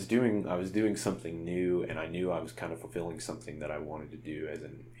doing something new, and I knew I was kind of fulfilling something that I wanted to do as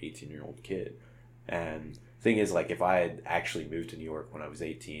an 18-year-old kid. And the thing is, like, if I had actually moved to New York when I was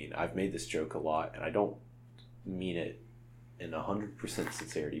 18, I've made this joke a lot, and I don't mean it in 100%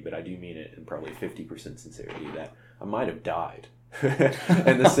 sincerity, but I do mean it in probably 50% sincerity, that I might have died.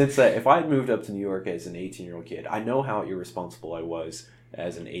 In the sense that if I had moved up to New York as an 18-year-old kid, I know how irresponsible I was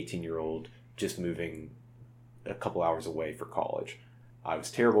as an 18-year-old just moving a couple hours away for college. I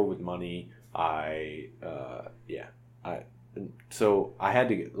was terrible with money. So I had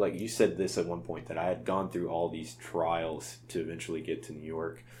to, like you said this at one point, that I had gone through all these trials to eventually get to New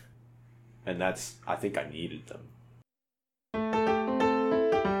York. And I think I needed them.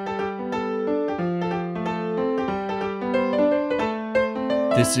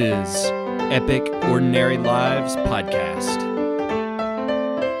 This is Epic Ordinary Lives Podcast.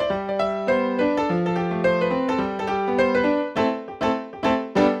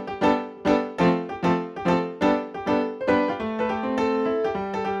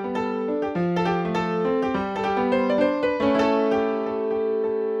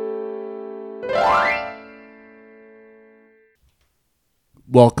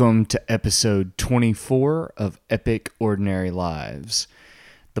 Welcome to episode 24 of Epic Ordinary Lives,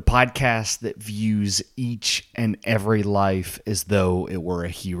 the podcast that views each and every life as though it were a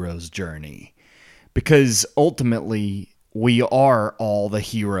hero's journey. Because ultimately, we are all the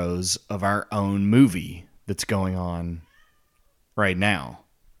heroes of our own movie that's going on right now.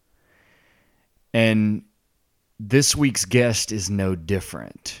 And this week's guest is no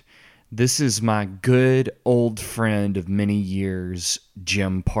different. This is my good old friend of many years,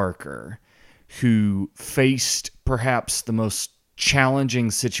 Jim Parker, who faced perhaps the most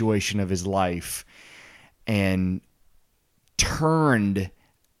challenging situation of his life and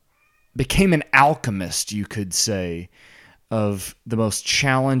became an alchemist, you could say, of the most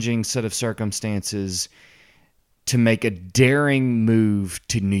challenging set of circumstances to make a daring move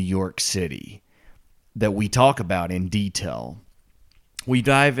to New York City that we talk about in detail. We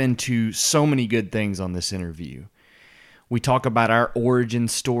dive into so many good things on this interview. We talk about our origin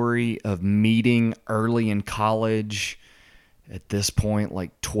story of meeting early in college, at this point,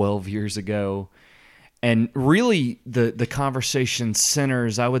 like 12 years ago. And really, the conversation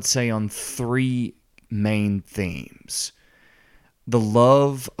centers, I would say, on three main themes. The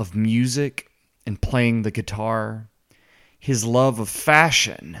love of music and playing the guitar, his love of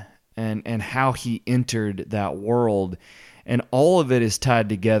fashion and how he entered that world. And all of it is tied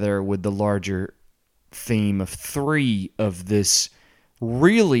together with the larger theme of three of this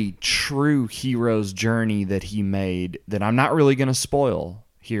really true hero's journey that he made that I'm not really going to spoil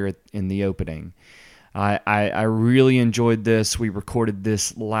here in the opening. I really enjoyed this. We recorded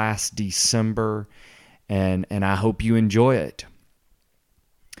this last December, and I hope you enjoy it.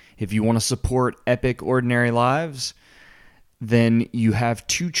 If you want to support Epic Ordinary Lives, then you have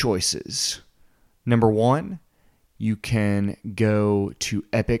two choices. Number one, you can go to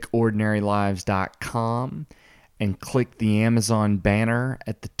epicordinarylives.com and click the Amazon banner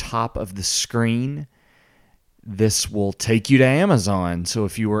at the top of the screen. This will take you to Amazon. So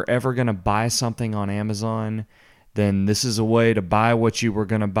if you were ever going to buy something on Amazon, then this is a way to buy what you were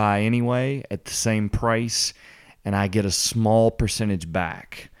going to buy anyway at the same price, and I get a small percentage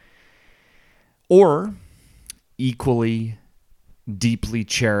back. Or, equally deeply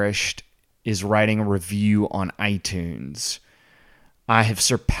cherished, is writing a review on iTunes. I have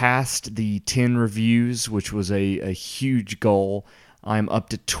surpassed the 10 reviews, which was a huge goal. I'm up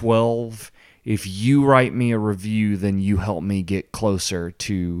to 12. If you write me a review, then you help me get closer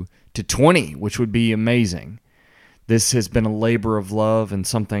to 20, which would be amazing. This has been a labor of love and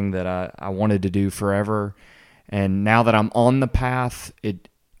something that I wanted to do forever. And now that I'm on the path, it's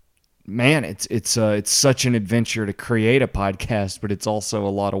such an adventure to create a podcast, but it's also a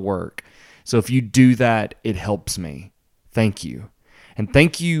lot of work. So if you do that, it helps me. Thank you. And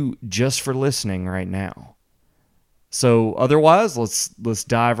thank you just for listening right now. So otherwise, let's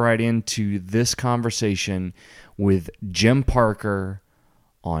dive right into this conversation with Jim Parker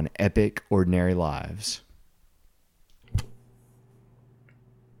on Epic Ordinary Lives.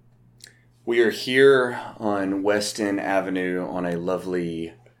 We are here on West End Avenue on a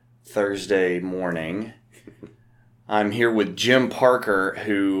lovely Thursday morning. I'm here with Jim Parker,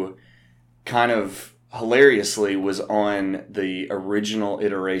 who kind of hilariously was on the original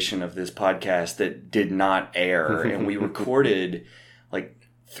iteration of this podcast that did not air, and we recorded like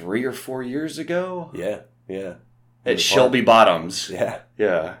 3 or 4 years ago. Yeah. At Shelby Bottoms.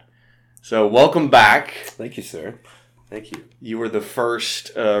 Yeah. So welcome back. Thank you, sir. Thank you. You were the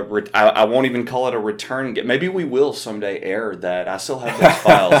first, I won't even call it a return gift. Maybe we will someday air that. I still have those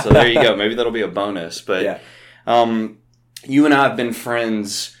files. So there you go. Maybe that'll be a bonus. But you and I have been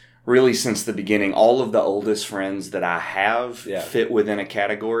friends really since the beginning. All of the oldest friends that I have fit within a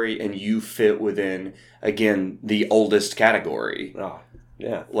category, and you fit within, again, the oldest category. Oh,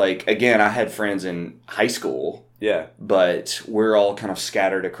 yeah. Like, again, I had friends in high school. Yeah. But we're all kind of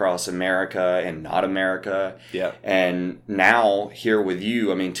scattered across America and not America. Yeah. And now here with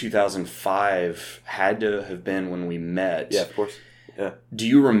you, I mean, 2005 had to have been when we met. Yeah, of course. Yeah. Do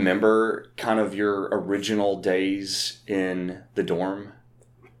you remember kind of your original days in the dorm?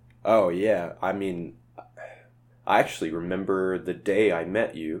 Oh, yeah. I mean, I actually remember the day I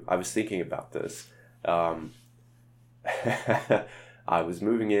met you. I was thinking about this. I was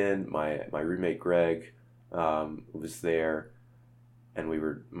moving in. My roommate, Greg, was there, and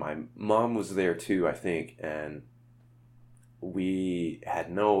my mom was there too, I think, and we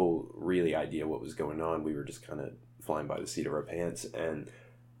had no really idea what was going on. We were just kind of flying by the seat of our pants, and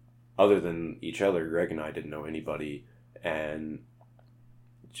other than each other, Greg and I didn't know anybody, and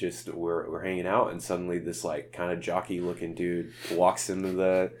just we're hanging out, and suddenly this like kind of jockey looking dude walks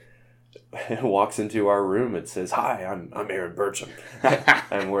into our room and says, "Hi, I'm Aaron Burcham,"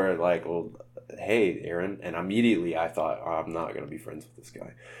 and we're like, "Well, hey, Aaron," and immediately I thought, I'm not going to be friends with this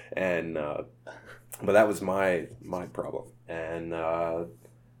guy. And, but that was my problem. And,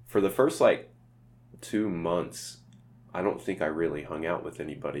 for the first, 2 months, I don't think I really hung out with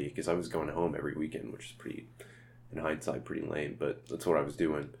anybody because I was going home every weekend, which is in hindsight, pretty lame, but that's what I was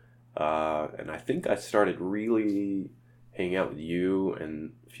doing. And I think I started really hanging out with you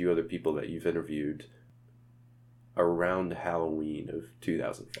and a few other people that you've interviewed around Halloween of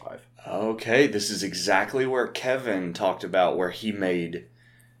 2005. Okay, this is exactly where Kevin talked about where he made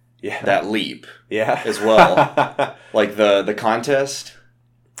that leap as well. Like the contest?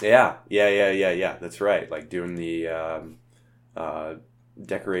 Yeah. That's right. Like doing the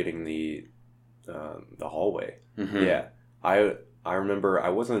decorating the hallway. Mm-hmm. Yeah. I remember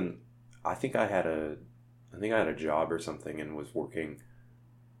I think I had a job or something and was working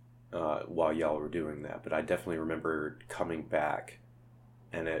while y'all were doing that, but I definitely remember coming back,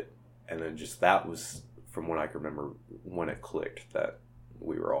 and then just that was from what I can remember when it clicked that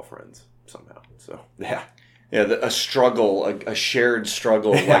we were all friends somehow. So yeah, a struggle, a shared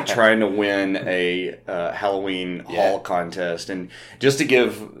struggle, like trying to win a Halloween haul contest. And just to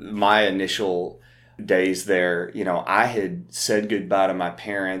give my initial days there, I had said goodbye to my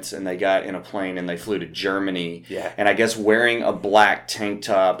parents, and they got in a plane and they flew to Germany. Yeah. And I guess wearing a black tank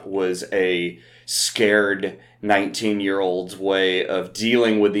top was a scared 19-year-old's way of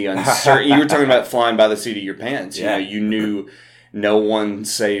dealing with the uncertainty. You were talking about flying by the seat of your pants. Yeah. You knew no one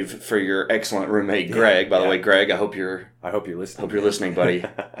save for your excellent roommate, Greg. By the way, Greg, I hope you're listening. Hope you're listening, buddy.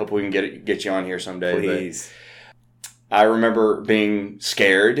 Hope we can get you on here someday. Please. But I remember being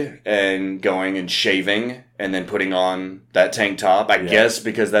scared and going and shaving and then putting on that tank top. I guess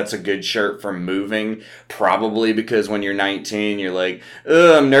because that's a good shirt for moving. Probably because when you're 19, you're like,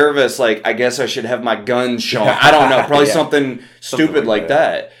 ugh, I'm nervous. Like, I guess I should have my gun shown. I don't know. Probably something stupid like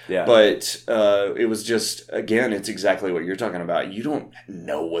that. Yeah. But it was just, again, it's exactly what you're talking about. You don't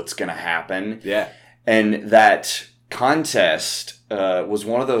know what's going to happen. Yeah. And that contest was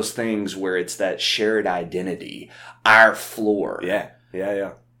one of those things where it's that shared identity. Our floor. Yeah.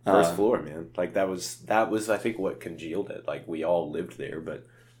 First floor, man. Like that was I think what congealed it. Like we all lived there, but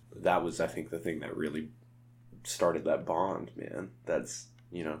that was I think the thing that really started that bond, man. That's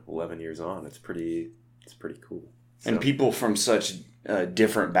 11 years on. It's pretty cool. So, and people from such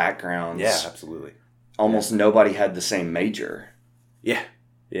different backgrounds. Yeah, absolutely. Almost nobody had the same major. Yeah.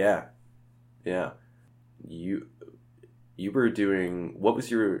 You were doing what was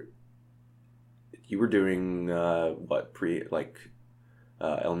your You were doing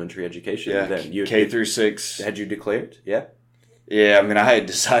elementary education. Yeah, then K through 6. Had you declared? Yeah. Yeah, I mean, I had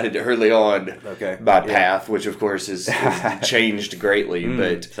decided early on my path, which of course has changed greatly.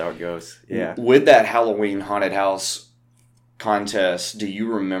 But that's how it goes. Yeah. With that Halloween haunted house contest, do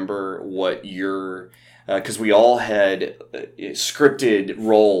you remember what your? Because we all had scripted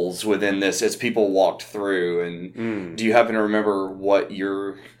roles within this as people walked through, and do you happen to remember what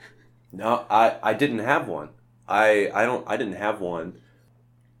your? No, I didn't have one. I didn't have one.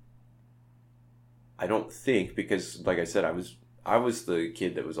 I don't think, because like I said, I was the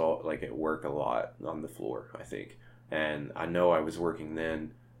kid that was all like at work a lot on the floor, I think. And I know I was working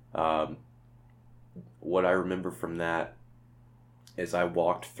then. What I remember from that is I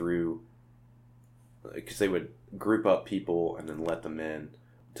walked through, because they would group up people and then let them in.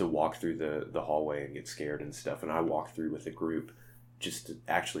 to walk through the hallway and get scared and stuff. And I walked through with a group just to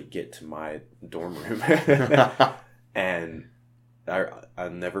actually get to my dorm room. And I'll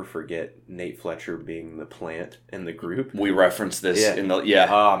never forget Nate Fletcher being the plant in the group. We referenced this in the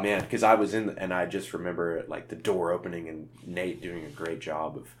Oh man, because I was and I just remember like the door opening and Nate doing a great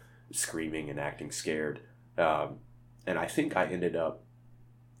job of screaming and acting scared. And I think I ended up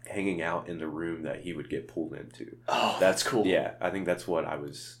hanging out in the room that he would get pulled into. Oh, that's cool. Yeah, I think that's what I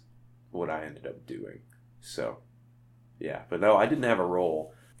ended up doing. So, yeah, but no, I didn't have a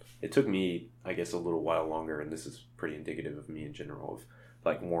role. It took me, I guess, a little while longer, and this is pretty indicative of me in general, of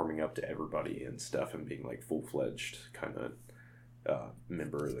like warming up to everybody and stuff and being like full-fledged kind of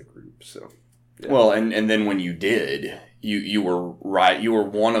member of the group. So, yeah. Well, and then when you did, you were right. You were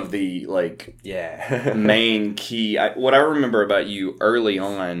one of the like main key. What I remember about you early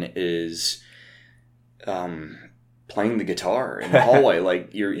on is playing the guitar in the hallway.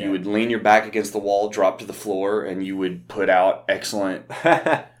 Like you would lean your back against the wall, drop to the floor, and you would put out excellent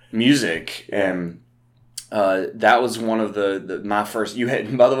music. And that was one of my first. You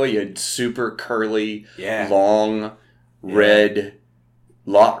had, by the way, you had super curly, long, red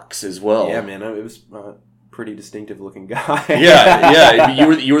locks as well. Yeah, man, it was a pretty distinctive looking guy. yeah.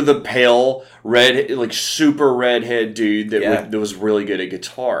 You were the pale red, like super redhead dude that was really good at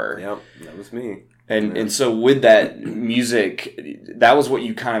guitar. Yep, that was me. And so with that music, that was what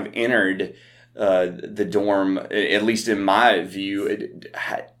you kind of entered the dorm, at least in my view.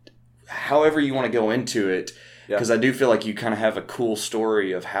 However you want to go into it, because I do feel like you kind of have a cool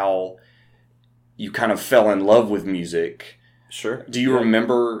story of how you kind of fell in love with music. Sure. Do you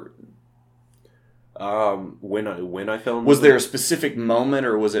remember when I fell in love? Was there a specific moment,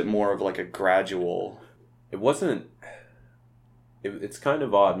 or was it more of like a gradual? It wasn't. It's kind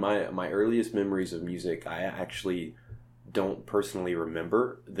of odd. My earliest memories of music, I actually don't personally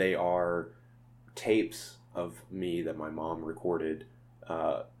remember. They are tapes of me that my mom recorded,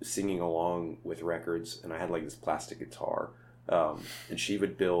 singing along with records, and I had like this plastic guitar, and she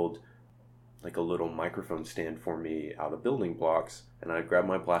would build like a little microphone stand for me out of building blocks, and I'd grab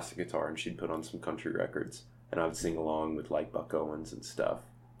my plastic guitar and she'd put on some country records, and I would sing along with like Buck Owens and stuff,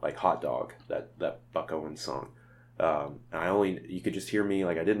 like Hot Dog, that Buck Owens song. You could just hear me,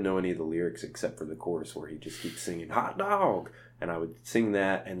 like I didn't know any of the lyrics except for the chorus where he just keeps singing Hot Dog, and I would sing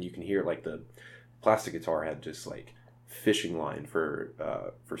that, and you can hear like the plastic guitar had just like fishing line for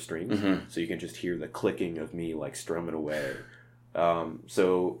strings, so you can just hear the clicking of me like strumming away.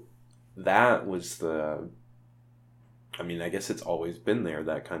 So that was I guess it's always been there,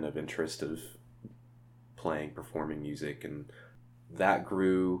 that kind of interest of performing music, and that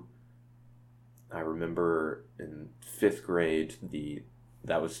grew. I remember in 5th grade,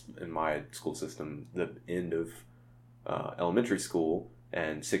 that was in my school system, the end of elementary school,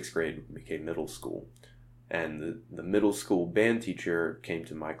 and 6th grade became middle school. And the middle school band teacher came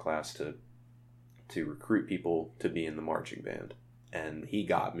to my class to recruit people to be in the marching band. And he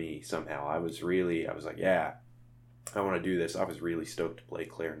got me somehow. I was like, yeah, I want to do this. I was really stoked to play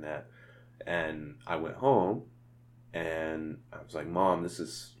clarinet. And I went home and I was like, Mom, this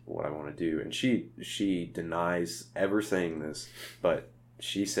is what I want to do. And she denies ever saying this, but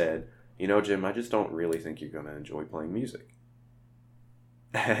she said, Jim, I just don't really think you're going to enjoy playing music.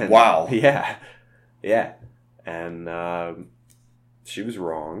 And, wow. Yeah. Yeah. And she was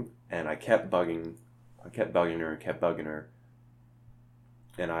wrong. And I kept bugging her.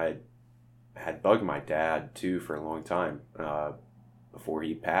 And I had bugged my dad too for a long time before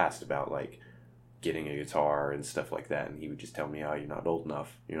he passed about like getting a guitar and stuff like that, and he would just tell me, "Oh, you're not old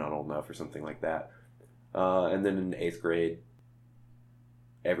enough, or something like that." And then in 8th grade,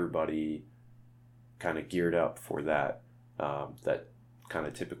 everybody kind of geared up for that kind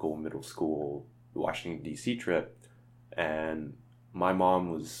of typical middle school Washington D.C. trip, and my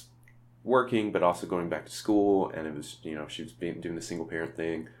mom was working but also going back to school, and it was she was doing the single parent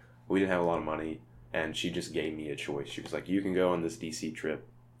thing. We didn't have a lot of money, and she just gave me a choice. She was like, you can go on this DC trip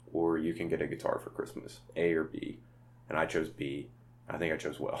or you can get a guitar for Christmas, A or B. And I chose B. I think I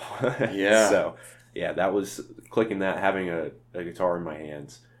chose well. Yeah. So yeah, that was clicking that, having a guitar in my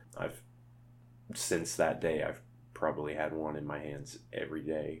hands. Since that day I've probably had one in my hands every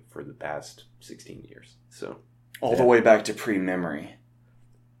day for the past 16 years. So all the way back to pre-memory.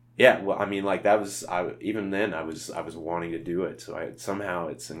 Yeah, well, I mean, like even then I was wanting to do it, so somehow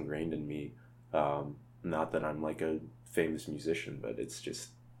it's ingrained in me. Not that I'm like a famous musician, but it's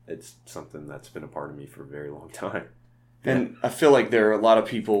something that's been a part of me for a very long time. And I feel like there are a lot of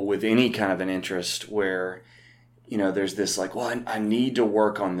people with any kind of an interest where there's this like, well, I need to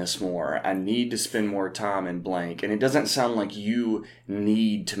work on this more. I need to spend more time in blank. And it doesn't sound like you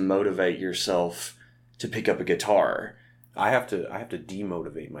need to motivate yourself to pick up a guitar. I have to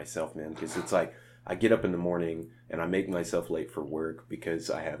demotivate myself, man, because it's like I get up in the morning and I make myself late for work because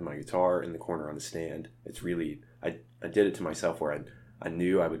I have my guitar in the corner on the stand. It's really, I did it to myself where I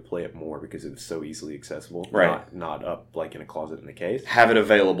knew I would play it more because it was so easily accessible. Right. Not up like in a closet in a case. Have it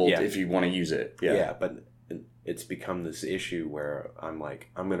available if you want to use it. Yeah. Yeah, but it's become this issue where I'm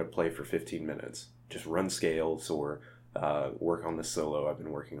like, I'm going to play for 15 minutes. Just run scales or work on the solo I've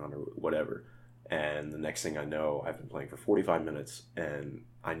been working on or whatever. And the next thing I know, I've been playing for 45 minutes and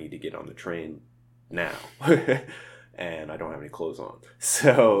I need to get on the train now. And I don't have any clothes on.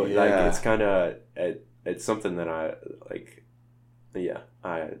 So like it's kind of, it's something that I like,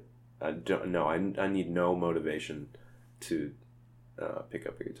 I don't know. I need no motivation to pick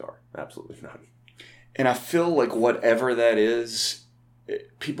up a guitar. Absolutely none. And I feel like whatever that is,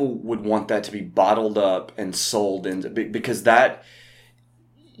 people would want that to be bottled up and sold into, because that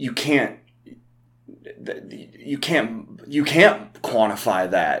you can't quantify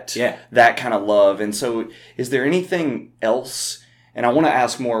that. Yeah. That kind of love. And so is there anything else? And I want to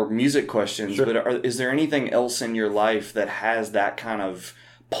ask more music questions, sure. But is there anything else in your life that has that kind of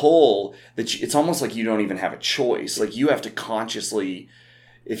pull that it's almost like you don't even have a choice? Like you have to consciously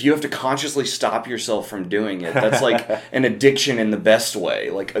stop yourself from doing it, that's like an addiction in the best way,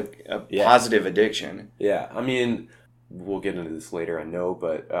 like a positive addiction. Yeah. I mean, we'll get into this later, I know,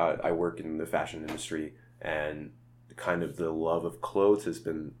 but I work in the fashion industry and kind of the love of clothes has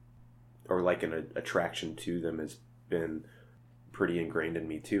been, or like an attraction to them has been pretty ingrained in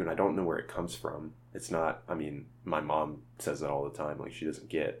me too. And I don't know where it comes from. It's not, I mean, my mom says that all the time. Like she doesn't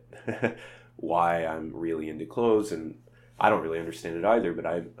get why I'm really into clothes, and I don't really understand it either, but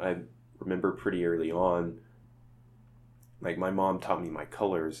I remember pretty early on, like my mom taught me my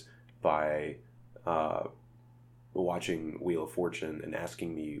colors by watching Wheel of Fortune and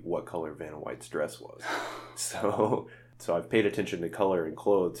asking me what color Vanna White's dress was. So I've paid attention to color and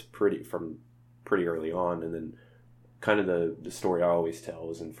clothes pretty early on. And then kind of the story I always tell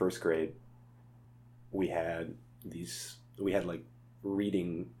is in first grade, we had like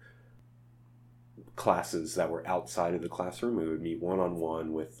reading classes that were outside of the classroom. We would meet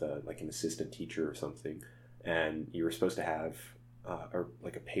one-on-one with like an assistant teacher or something, and you were supposed to have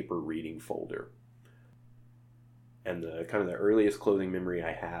like a paper reading folder. And the kind of the earliest clothing memory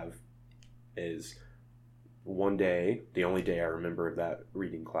I have is one day, the only day I remember of that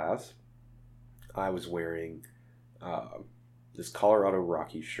reading class, I was wearing this Colorado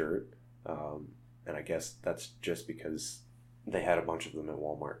Rockies shirt, and I guess that's just because they had a bunch of them at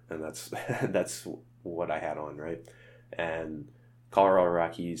Walmart, and that's what I had on, right? And Colorado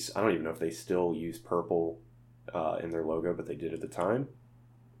Rockies, I don't even know if they still use purple in their logo, but they did at the time.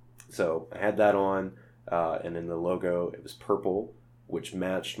 So I had that on, and in the logo it was purple, which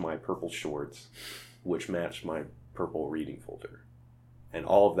matched my purple shorts, which matched my purple reading folder, and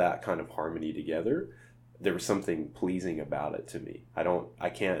all of that kind of harmony together. There was something pleasing about it to me.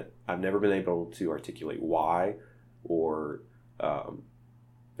 I've never been able to articulate why or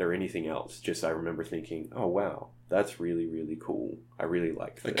anything else. Just I remember thinking, oh wow, that's really, really cool. I really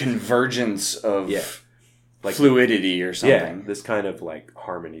like this. A convergence of like fluidity or something. Yeah, this kind of like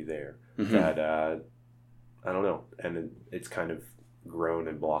harmony there that I don't know. And it's kind of grown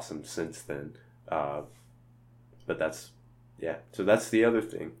and blossomed since then. But that's, so that's the other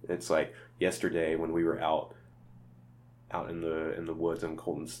thing. It's like yesterday when we were out in the woods on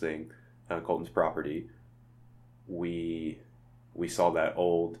Colton's property, we saw that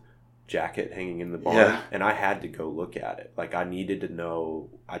old jacket hanging in the barn, and I had to go look at it. Like I needed to know.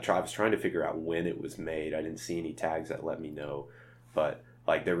 I was trying to figure out when it was made. I didn't see any tags that let me know, but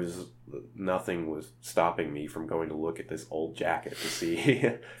like there was nothing was stopping me from going to look at this old jacket to see.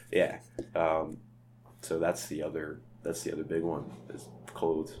 So that's the other big one is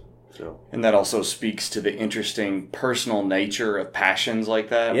clothes. So. And that also speaks to the interesting personal nature of passions like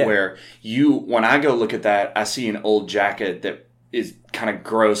that, where when I go look at that, I see an old jacket that is kind of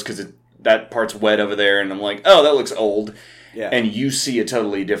gross because that part's wet over there, and I'm like, oh, that looks old. Yeah. And you see a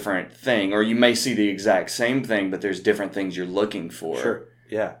totally different thing, or you may see the exact same thing, but there's different things you're looking for. Sure.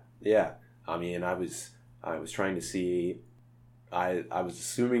 Yeah. I mean, I was trying to see. I was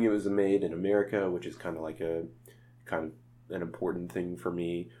assuming it was made in America, which is kind of an important thing for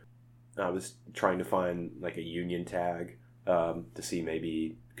me. I was trying to find like a union tag to see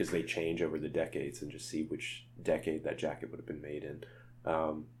maybe, because they change over the decades, and just see which decade that jacket would have been made in.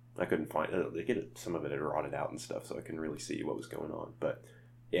 I couldn't find it. Some of it had rotted out and stuff, so I couldn't really see what was going on. But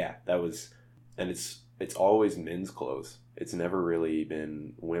yeah, that was, and it's always men's clothes. It's never really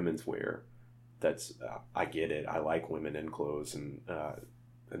been women's wear. That's I get it. I like women in clothes and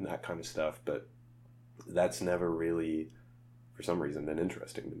that kind of stuff, but that's never really, for some reason, been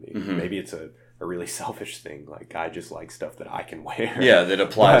interesting to me. Mm-hmm. Maybe it's a really selfish thing. Like, I just like stuff that I can wear. Yeah, that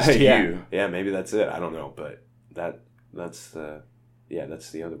applies to you. Yeah, maybe that's it. I don't know, but that's the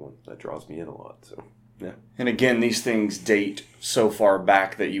other one that draws me in a lot. So yeah. And again, these things date so far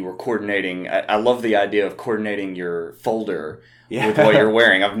back that you were coordinating. I love the idea of coordinating your folder with what you're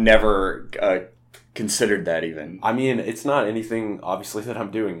wearing. I've never considered that even. I mean, it's not anything obviously that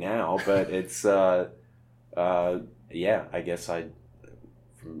I'm doing now, but it's yeah, I guess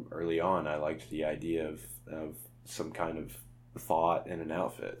from early on I liked the idea of some kind of thought in an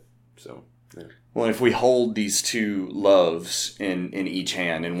outfit. So yeah. Well, if we hold these two loves in each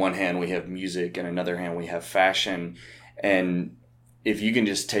hand, in one hand we have music, in another hand we have fashion, and if you can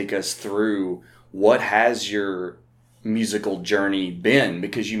just take us through what has your musical journey been,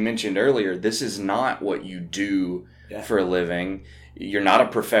 because you mentioned earlier this is not what you do for a living. You're not a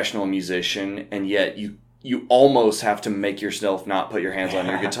professional musician, and yet you almost have to make yourself not put your hands on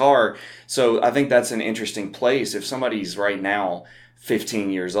your guitar. So I think that's an interesting place. If somebody's right now 15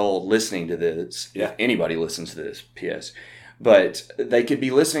 years old listening to this, if anybody listens to this, P.S., but they could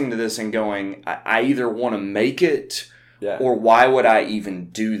be listening to this and going, I either want to make it or why would I even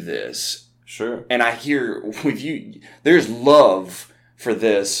do this? Sure. And I hear with you, there's love for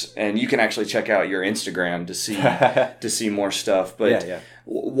this, and you can actually check out your Instagram to see more stuff. But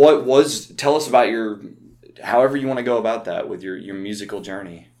tell us about however you want to go about that with your musical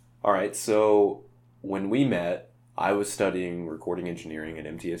journey. All right. So when we met, I was studying recording engineering at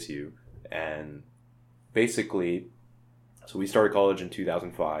MTSU, and basically, so we started college in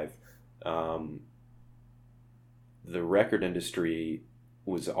 2005. The record industry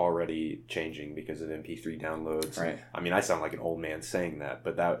was already changing because of MP3 downloads. Right. I mean, I sound like an old man saying that,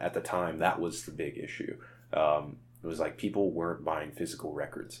 but that at the time, that was the big issue. It was like people weren't buying physical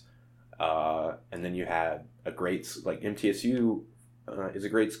records. And then you had like MTSU is a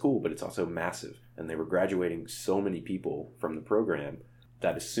great school, but it's also massive. And they were graduating so many people from the program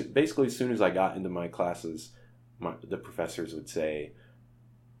that basically as soon as I got into my classes, the professors would say,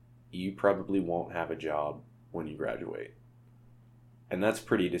 you probably won't have a job when you graduate. And that's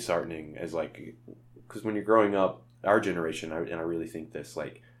pretty disheartening, because when you're growing up, our generation, and I really think this,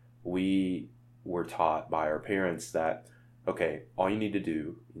 like, we were taught by our parents that, okay, all you need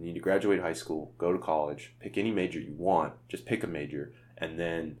to graduate high school, go to college, pick any major you want, just pick a major, and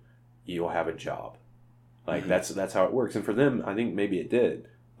then you'll have a job. Like, that's how it works. And for them, I think maybe it did.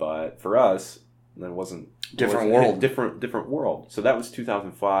 But for us, it wasn't. Different world. Different world. So that was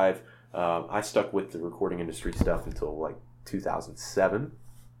 2005. I stuck with the recording industry stuff until, like, 2007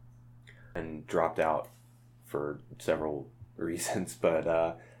 and dropped out for several reasons,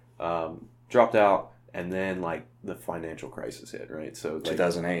 but dropped out, and then like the financial crisis hit, right? So like,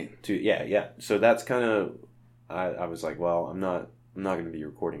 2008. So that's kind of I was like, well, I'm not going to be a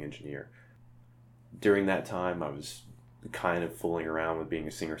recording engineer. During that time, I was kind of fooling around with being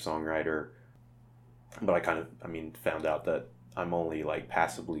a singer-songwriter, but I found out that I'm only like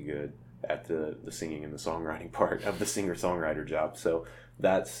passively good at the singing and the songwriting part of the singer-songwriter job. So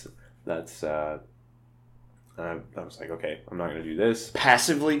that's I was like, okay, I'm not going to do this.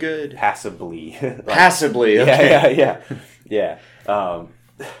 Passively good? Passively. Like, passively, okay. Yeah.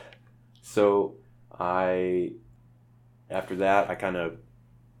 So after that, I kind of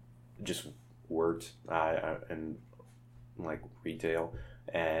just worked in like retail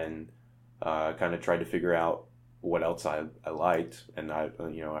and kind of tried to figure out what else I liked, and after a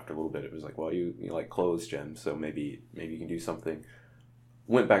little bit it was like, well, you like clothes, Jim, so maybe you can do something.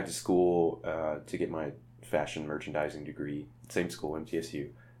 Went back to school to get my fashion merchandising degree, same school, MTSU,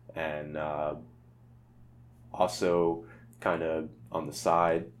 and also kind of on the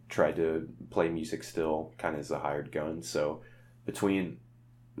side tried to play music still, kind of as a hired gun. So between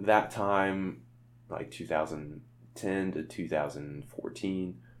that time, like 2010 to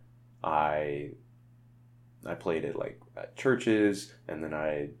 2014, I played at churches, and then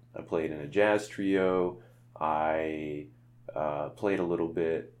I played in a jazz trio. I played a little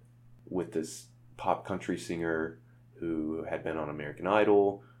bit with this pop country singer who had been on American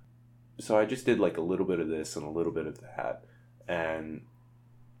Idol. So I just did like a little bit of this and a little bit of that. And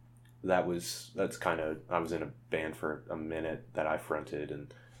I was in a band for a minute that I fronted.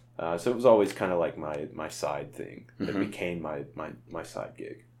 And so it was always kind of like my side thing. It became my side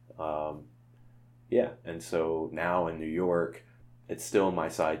gig. And so now in New York, it's still my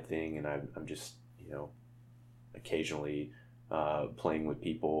side thing, and I'm just, occasionally playing with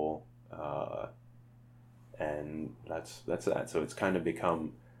people, and that's that. So it's kind of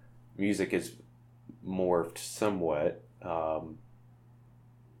become, music has morphed somewhat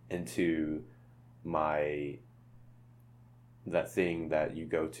into that thing that you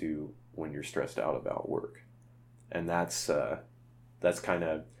go to when you're stressed out about work. And that's kind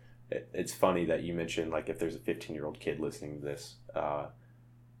of, it's funny that you mentioned, like, if there's a 15-year-old kid listening to this,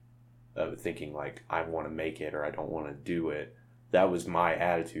 thinking like, I want to make it or I don't want to do it. That was my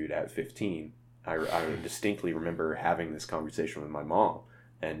attitude at 15. I distinctly remember having this conversation with my mom,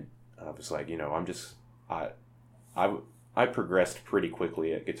 and I was like, I progressed pretty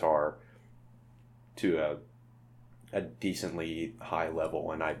quickly at guitar to a decently high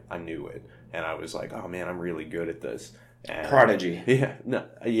level, and I knew it, and I was like, oh man, I'm really good at this. And, prodigy.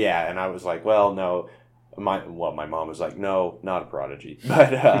 Yeah, and I was like, well, no. My mom was like, no, not a prodigy,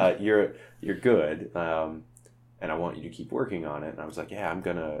 but you're good, and I want you to keep working on it. And I was like, yeah, I'm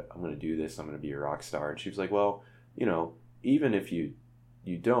gonna do this. I'm gonna be a rock star. And she was like, well, even if you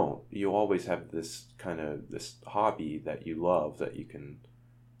don't, you always have this hobby that you love that you can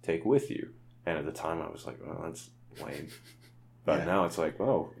take with you. And at the time, I was like, well, that's lame. But now it's like,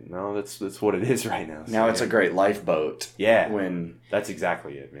 oh, no, that's what it is right now. So, now it's a great lifeboat. Yeah. When that's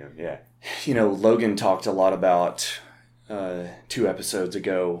exactly it, man. Yeah. Logan talked a lot about 2 episodes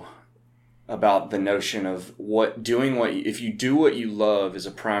ago about the notion of if you do what you love as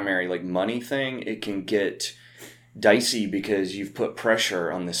a primary like money thing, it can get dicey because you've put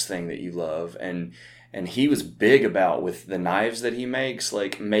pressure on this thing that you love. And he was big about, with the knives that he makes,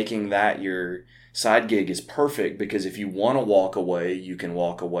 like making that your side gig is perfect, because if you want to walk away, you can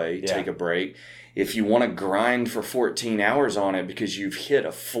walk away, take a break. If you want to grind for 14 hours on it because you've hit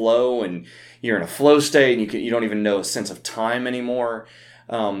a flow and you're in a flow state and you don't even know a sense of time anymore,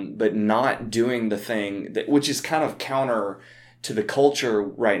 but not doing the thing which is kind of counter to the culture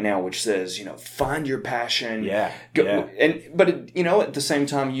right now, which says, find your passion. Yeah. But at the same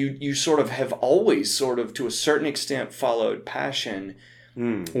time, you sort of have always sort of, to a certain extent, followed passion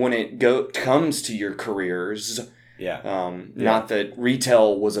when it comes to your careers. Yeah. Not that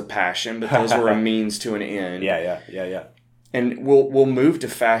retail was a passion, but those were a means to an end. Yeah. And we'll move to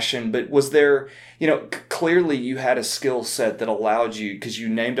fashion, but was there, clearly you had a skill set that allowed you, because you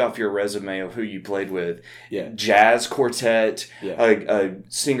named off your resume of who you played with, jazz quartet, a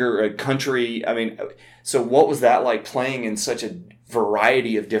singer, a country. I mean, so what was that like, playing in such a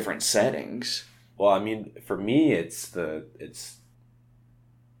variety of different settings? Well, I mean, for me, it's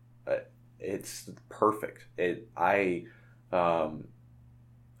perfect. I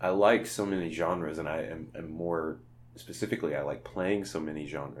like so many genres, and I am more specifically, I like playing so many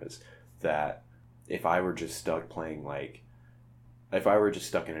genres that if I were just stuck in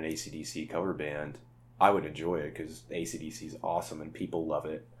an AC/DC cover band, I would enjoy it because AC/DC is awesome and people love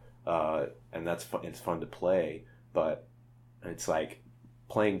it, and that's fun. It's fun to play, but it's like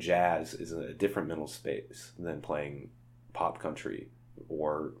playing jazz is a different mental space than playing pop country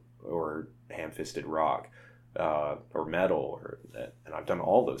or ham-fisted rock, or metal, and I've done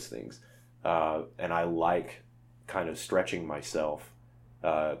all those things, and I like kind of stretching myself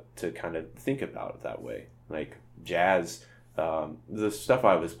to kind of think about it that way. Like jazz, the stuff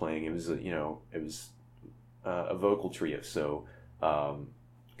I was playing, it was a vocal trio, so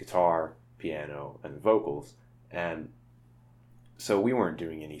guitar, piano, and vocals, and so we weren't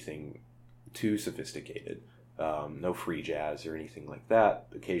doing anything too sophisticated. No free jazz or anything like that.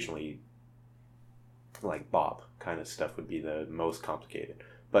 Occasionally, like bop kind of stuff would be the most complicated.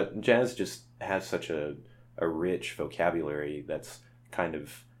 But jazz just has such a rich vocabulary that's kind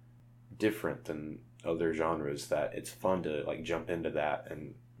of different than other genres that it's fun to like jump into that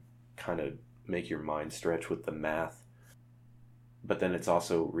and kind of make your mind stretch with the math. But then it's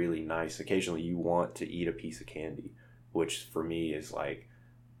also really nice. Occasionally you want to eat a piece of candy, which for me is like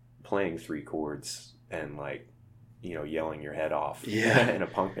playing 3 chords and like, yelling your head off in a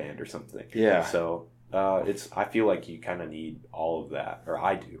punk band or something. Yeah. So I feel like you kind of need all of that, or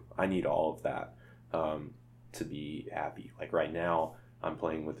I do. I need all of that to be happy. Like right now, I'm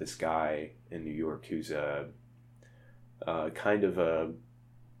playing with this guy in New York who's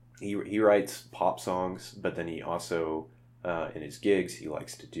he writes pop songs, but then he also in his gigs he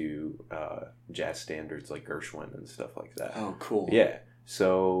likes to do jazz standards like Gershwin and stuff like that. Oh, cool. Yeah.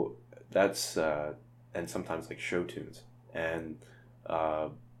 So that's and sometimes like show tunes, and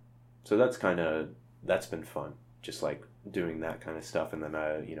so that's been fun, just like doing that kind of stuff. And then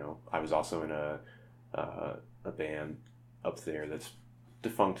I was also in a band up there that's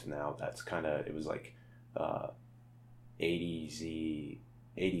defunct now. That's it was like 80s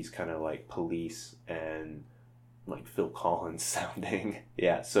kind of like Police and like Phil Collins sounding.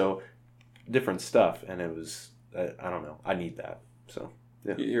 Yeah, so different stuff, and it was I don't know. I need that. So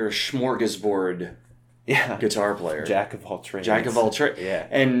yeah. You're a smorgasbord guitar player. Jack of all trades. Jack of all trades. Yeah.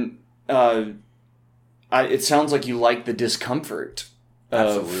 And it sounds like you like the discomfort.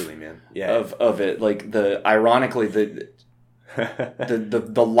 Absolutely, man. Yeah. Of it, like ironically the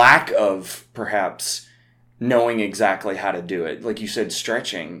lack of perhaps knowing exactly how to do it. Like you said,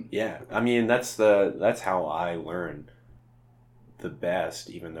 stretching. Yeah. I mean, that's how I learn the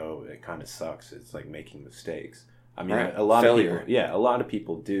best, even though it kind of sucks. It's like making mistakes. I mean, right. a lot Failure. of people, a lot of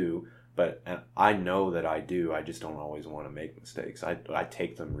people do, but I know that I do. I just don't always want to make mistakes. I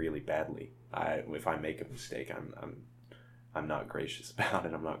take them really badly. If I make a mistake, I'm not gracious about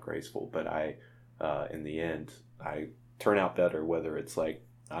it. I'm not graceful, but in the end, I turn out better, whether it's like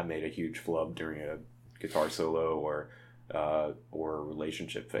I made a huge flub during a guitar solo or a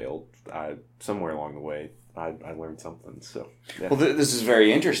relationship failed. Somewhere along the way, I learned something. So, yeah. Well, this is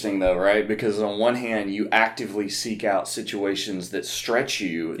very interesting, though, right? Because on one hand, you actively seek out situations that stretch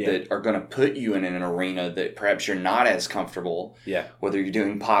you, that are going to put you in an arena that perhaps you're not as comfortable. Yeah. Whether you're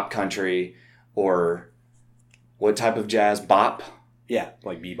doing pop country or what type of jazz? Bop? Yeah,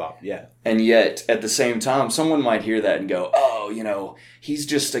 like bebop, yeah. And yet, at the same time, someone might hear that and go, oh, he's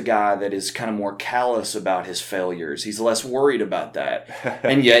just a guy that is kind of more callous about his failures. He's less worried about that.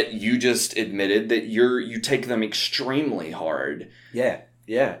 And yet, you just admitted that you take them extremely hard. Yeah,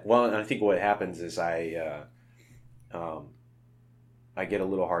 yeah. Well, and I think what happens is I get a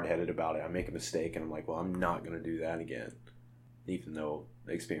little hard-headed about it. I make a mistake, and I'm like, well, I'm not going to do that again. Even though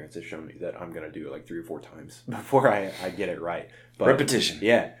experience has shown me that I'm going to do it like 3 or 4 times before I get it right. But, repetition.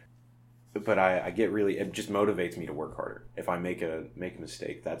 Yeah. But I get really, it just motivates me to work harder. If I make a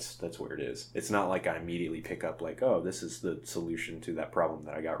mistake, that's where it is. It's not like I immediately pick up like, oh, this is the solution to that problem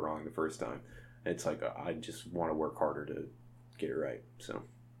that I got wrong the first time. It's like, I just want to work harder to get it right. So,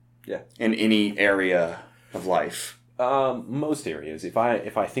 yeah. In any area of life? Most areas. If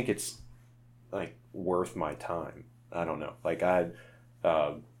I think it's like worth my time, I don't know. Like I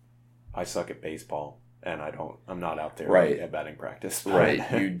suck at baseball, and I'm not out there at batting practice. Right.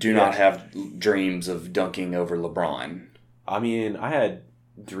 You do not have dreams of dunking over LeBron. I mean, I had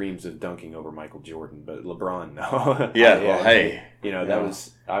dreams of dunking over Michael Jordan, but LeBron, no. Hey.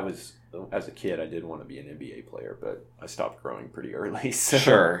 I was, as a kid, I did want to be an NBA player, but I stopped growing pretty early. So,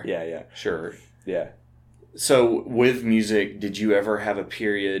 sure. Yeah. Sure. Yeah. So with music, did you ever have a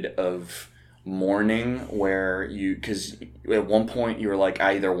period of mourning where because at one point you were like,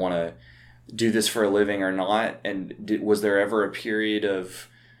 I either want to do this for a living or not, and was there ever a period of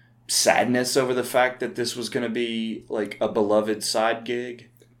sadness over the fact that this was going to be like a beloved side gig?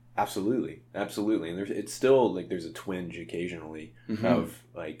 Absolutely, and it's still like there's a twinge occasionally of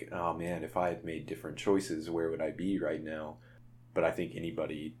like, oh man, if I had made different choices, where would I be right now? But I think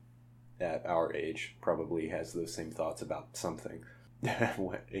anybody at our age probably has those same thoughts about something.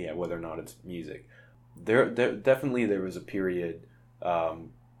 Yeah, whether or not it's music. There definitely was a period,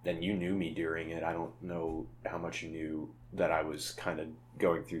 and you knew me during it. I don't know how much you knew that I was kind of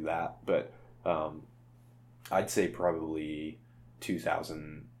going through that, but I'd say probably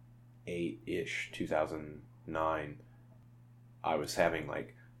 2008-ish, 2009, I was having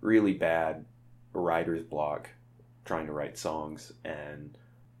like really bad writer's block trying to write songs, and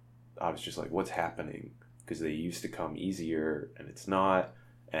I was just like, what's happening? Because they used to come easier, and it's not,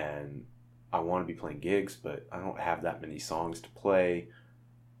 and I want to be playing gigs, but I don't have that many songs to play.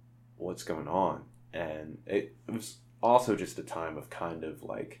 What's going on? And it was also just a time of kind of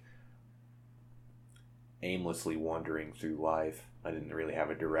like aimlessly wandering through life. I didn't really have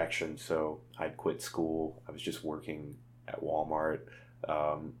a direction, so I'd quit school. I was just working at Walmart,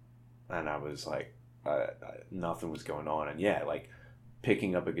 and I was like, nothing was going on. And yeah, like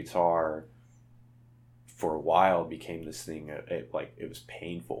picking up a guitar for a while became this thing. It was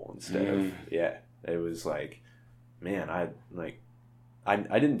painful instead of it was like, man, I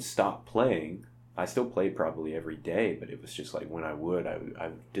didn't stop playing. I still played probably every day, but it was just like when I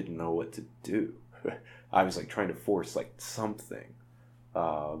didn't know what to do. I was like trying to force like something.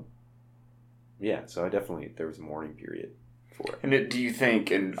 So there was a mourning period for it. And do you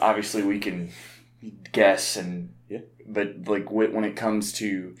think, and obviously we can guess, but like when it comes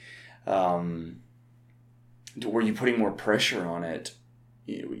to, were you putting more pressure on it?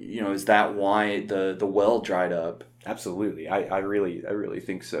 Is that why the well dried up? Absolutely. I really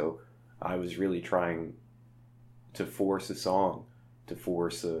think so. I was really trying to force a song, to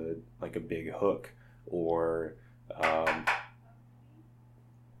force a big hook, or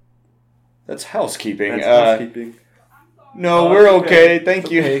that's housekeeping. That's housekeeping. No, we're okay.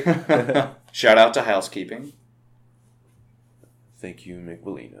 Thank you. Shout out to housekeeping. Thank you,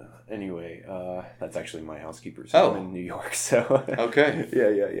 McWillina. Anyway, that's actually my housekeeper's name in New York. So okay.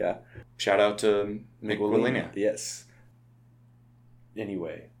 Yeah. Shout out to McWillina. Yes.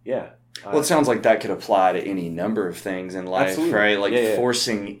 Anyway, yeah. Well, it sounds like that could apply to any number of things in life, absolutely. Right? Like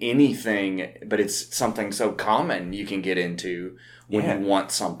forcing anything, but it's something so common you can get into when you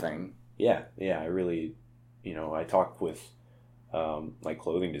want something. Yeah. I really, I talk with like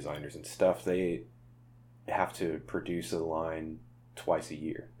clothing designers and stuff. They have to produce a line twice a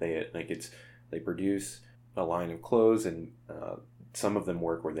year. They produce a line of clothes, and some of them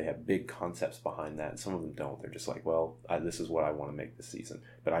work where they have big concepts behind that, and some of them don't. They're just like, well, this is what I want to make this season.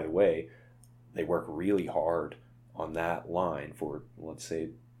 But either way, they work really hard on that line for, let's say,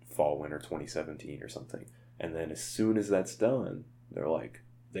 fall winter 2017 or something. And then as soon as that's done, they're like,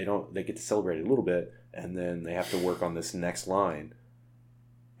 they get to celebrate it a little bit, and then they have to work on this next line.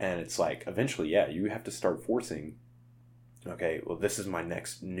 And it's like, eventually, you have to start forcing, okay, well, this is my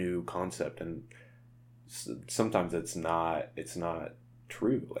next new concept. And sometimes it's not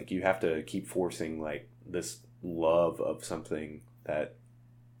true. Like, you have to keep forcing, like, this love of something that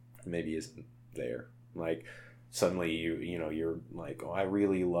maybe isn't there. Like, suddenly you're like, oh, I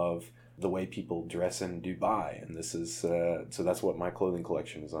really love the way people dress in Dubai, and this is so that's what my clothing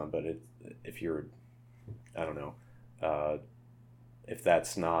collection is on. But if you're, I don't know, if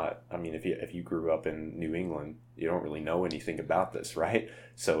that's not, I mean, if you grew up in New England, you don't really know anything about this, right?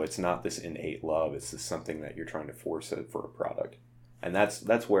 So it's not this innate love. It's just something that you're trying to force it for a product. And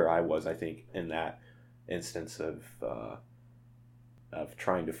that's where I was, I think, in that instance of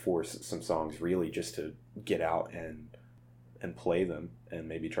trying to force some songs really just to get out and play them and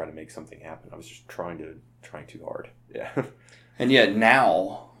maybe try to make something happen. I was just trying too hard. Yeah. And yet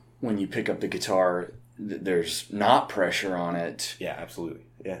now, when you pick up the guitar, there's not pressure on it. Yeah, absolutely.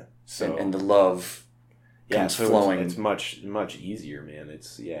 Yeah. So and the love comes flowing. It's much easier, man.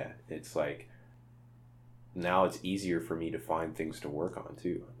 It's like, now it's easier for me to find things to work on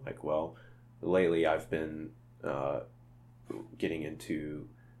too. Like, well, lately I've been getting into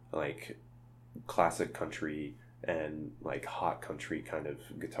like classic country and like hot country kind of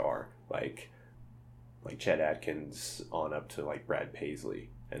guitar, like Chet Atkins on up to like Brad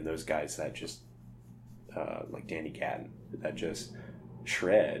Paisley and those guys that just like Danny Gatton, that just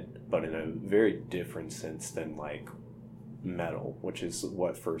shred, but in a very different sense than like metal, which is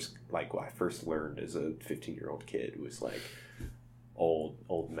what I first learned as a 15-year-old kid, was like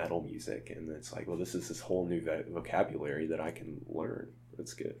old metal music. And it's like, well, this is this whole new vocabulary that I can learn.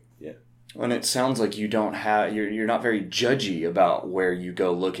 That's good. Yeah. And it sounds like you don't have, you're not very judgy about where you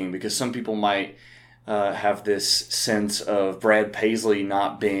go looking, because some people might have this sense of Brad Paisley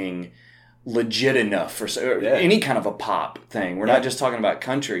not being legit enough for any kind of a pop thing. We're not just talking about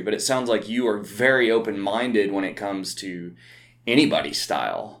country, but it sounds like you are very open-minded when it comes to anybody's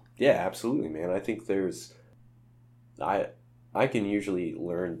style. Yeah, absolutely, man. I think I can usually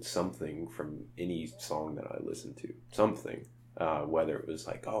learn something from any song that I listen to. Something. Whether it was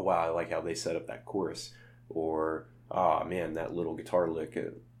like, oh, wow, I like how they set up that chorus, or, oh, man, that little guitar lick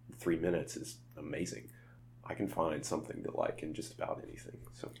at 3 minutes is amazing. I can find something to like in just about anything.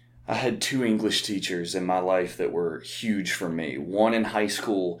 So I had 2 English teachers in my life that were huge for me. One in high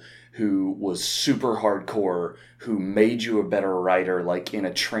school who was super hardcore, who made you a better writer, like in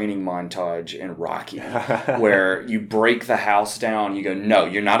a training montage in Rocky, where you break the house down. You go, no,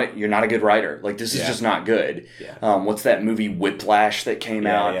 you're not a good writer. Like, this is just not good. Yeah. What's that movie Whiplash that came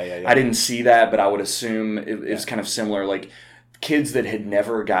out? Yeah. I didn't see that, but I would assume it was kind of similar. Like, kids that had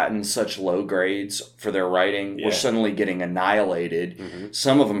never gotten such low grades for their writing were suddenly getting annihilated. Mm-hmm.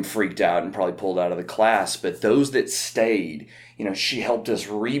 Some of them freaked out and probably pulled out of the class, but those that stayed, she helped us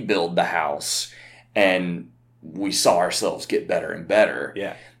rebuild the house, and we saw ourselves get better and better.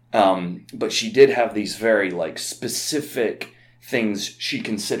 Yeah. But she did have these very like specific things she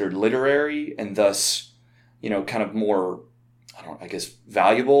considered literary, and thus, kind of more,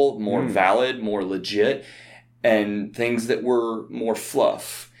 valuable, more valid, more legit, and things that were more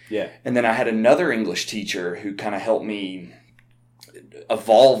fluff. Yeah. And then I had another English teacher who kind of helped me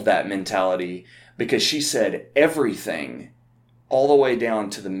evolve that mentality, because she said everything, all the way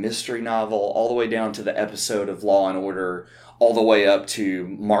down to the mystery novel, all the way down to the episode of Law and Order, all the way up to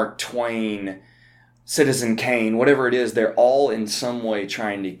Mark Twain, Citizen Kane, whatever it is, they're all in some way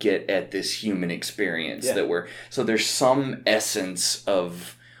trying to get at this human experience so there's some essence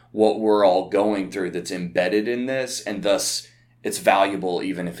of what we're all going through that's embedded in this, and thus it's valuable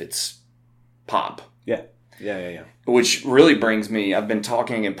even if it's pop. Yeah. Which really brings me, I've been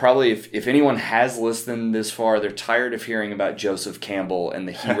talking, and probably if anyone has listened this far, they're tired of hearing about Joseph Campbell and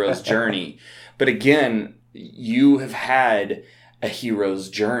the hero's journey. But again, you have had a hero's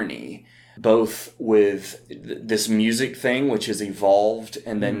journey, both with this music thing, which has evolved,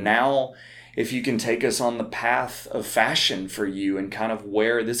 and then now if you can take us on the path of fashion for you and kind of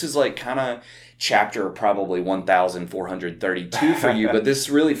where this is like kind of chapter probably 1432 for you, but this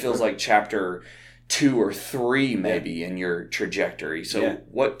really feels like chapter 2 or 3 maybe in your trajectory. So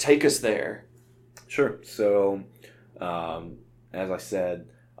take us there. Sure. So as I said,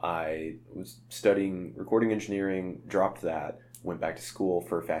 I was studying recording engineering, dropped that, went back to school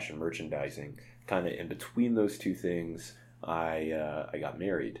for fashion merchandising. Kind of in between those two things, I got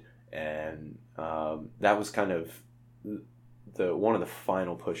married, and that was kind of one of the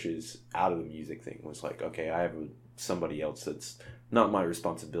final pushes out of the music thing. Was like, okay, I have somebody else that's not my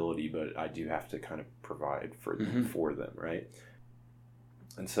responsibility, but I do have to kind of provide for them, right?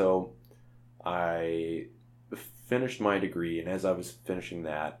 And so I finished my degree, and as I was finishing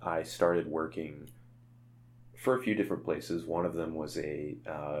that, I started working for a few different places. One of them was a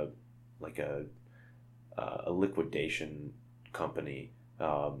liquidation company,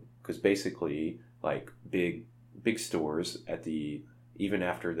 because basically, like big stores even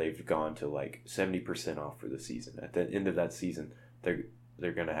after they've gone to like 70% off for the season, at the end of that season,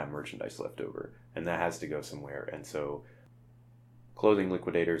 they're gonna have merchandise left over, and that has to go somewhere, and so clothing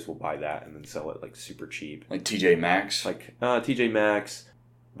liquidators will buy that and then sell it like super cheap. Like TJ Maxx? Like TJ Maxx,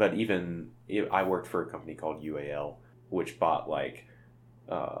 but even I worked for a company called UAL, which bought like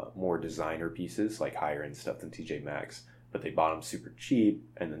more designer pieces, like higher end stuff than TJ Maxx, but they bought them super cheap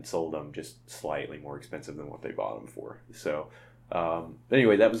and then sold them just slightly more expensive than what they bought them for. So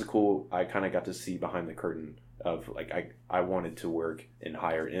anyway, that was cool. I kind of got to see behind the curtain of like, I wanted to work in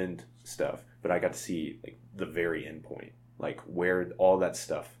higher end stuff, but I got to see like the very end point, like where all that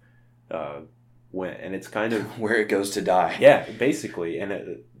stuff went, and it's kind of where it goes to die. Yeah, basically.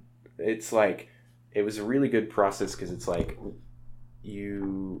 And it's like, it was a really good process, because it's like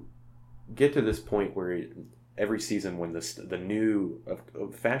you get to this point where every season, when the new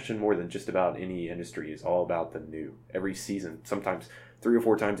of fashion, more than just about any industry, is all about the new. Every season, sometimes 3 or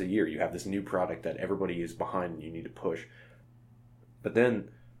 4 times a year, you have this new product that everybody is behind and you need to push. But then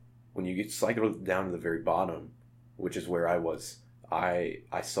when you get cycled down to the very bottom, which is where I was, I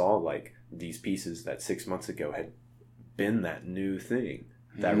saw like these pieces that 6 months ago had been that new thing,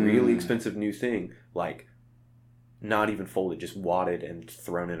 that really expensive new thing, like not even folded, just wadded and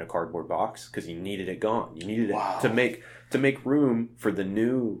thrown in a cardboard box because you needed it gone. You needed it to make room for the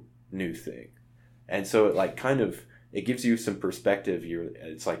new thing. And so it like kind of, it gives you some perspective.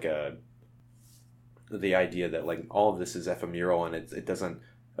 It's like the idea that like all of this is ephemeral, and it doesn't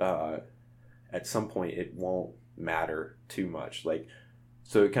at some point it won't matter too much. Like,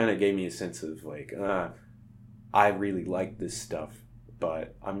 so it kind of gave me a sense of like, I really like this stuff,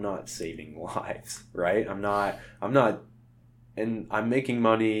 but I'm not saving lives, right? I'm not, and I'm making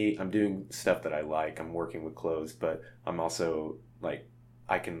money, I'm doing stuff that I like, I'm working with clothes, but I'm also like,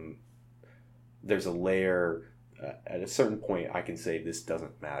 there's a layer, at a certain point I can say this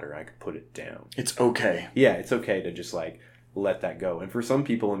doesn't matter, I can put it down. It's okay. Yeah, it's okay to just like let that go. And for some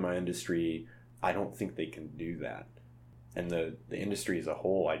people in my industry, I don't think they can do that. And the industry as a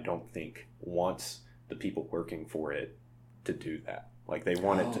whole, I don't think wants the people working for it to do that. Like they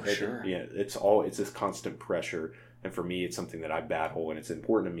want it to, sure. It's this constant pressure. And for me, it's something that I battle, and it's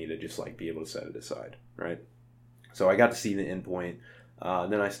important to me to just like be able to set it aside. Right. So I got to see the end point.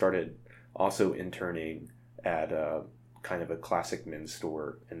 Then I started also interning at kind of a classic men's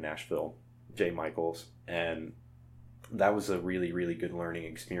store in Nashville, J. Michaels. And that was a really, really good learning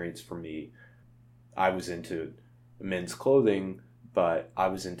experience for me. I was into men's clothing, but I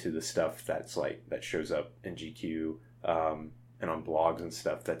was into the stuff that's like, that shows up in GQ, and on blogs and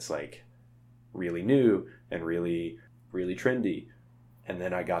stuff that's like really new and really, really trendy. And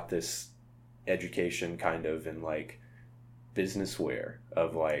then I got this education kind of in like business wear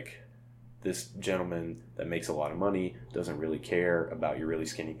of like this gentleman that makes a lot of money, doesn't really care about your really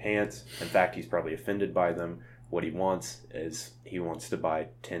skinny pants. In fact, he's probably offended by them. What he wants is he wants to buy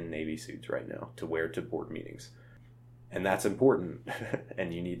 10 Navy suits right now to wear to board meetings. And that's important.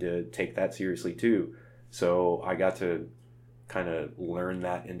 And you need to take that seriously too. So I got to kind of learn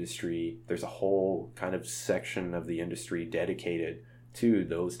that industry. There's a whole kind of section of the industry dedicated to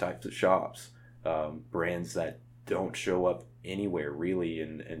those types of shops. Brands that don't show up anywhere really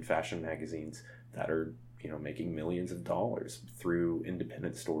in fashion magazines that are, making millions of dollars through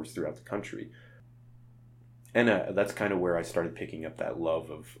independent stores throughout the country. And that's kind of where I started picking up that love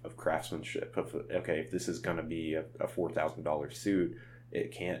of craftsmanship. Of, okay, if this is going to be a $4,000 suit,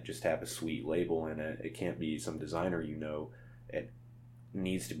 it can't just have a sweet label in it. It can't be some designer, it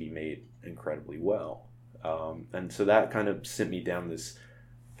needs to be made incredibly well. And so that kind of sent me down this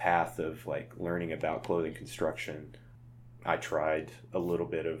path of like learning about clothing construction. I tried a little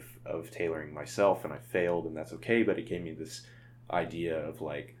bit of tailoring myself and I failed, and that's okay, but it gave me this idea of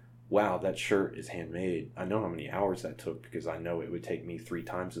like, wow, that shirt is handmade. I know how many hours that took because I know it would take me 3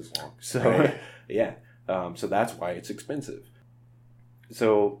 times as long. So right. yeah. So that's why it's expensive.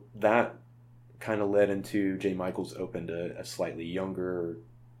 So that kind of led into J. Michaels opened a slightly younger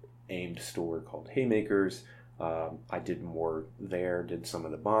aimed store called Haymakers. I did more there, did some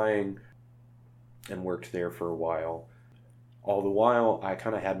of the buying, and worked there for a while. All the while, I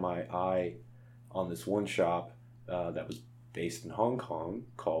kind of had my eye on this one shop that was based in Hong Kong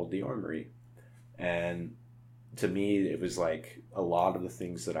called The Armory. And to me, it was like a lot of the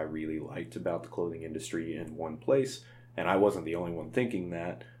things that I really liked about the clothing industry in one place. And I wasn't the only one thinking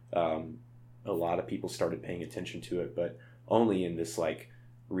that. A lot of people started paying attention to it, but only in this like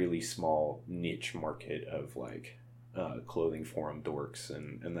really small niche market of like clothing forum dorks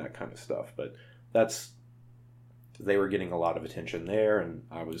and that kind of stuff. But they were getting a lot of attention there, and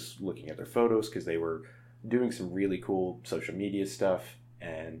I was looking at their photos because they were doing some really cool social media stuff.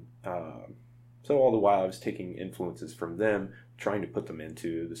 And so all the while I was taking influences from them, trying to put them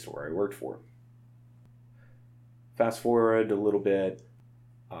into the store I worked for. Fast forward a little bit,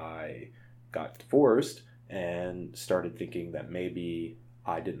 I got divorced and started thinking that maybe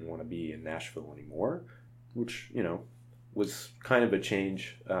I didn't want to be in Nashville anymore, which, you know, was kind of a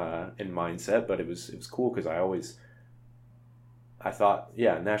change in mindset, but it was cool because I thought,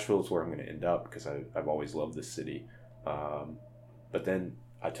 yeah, Nashville is where I'm going to end up because I've always loved this city. But then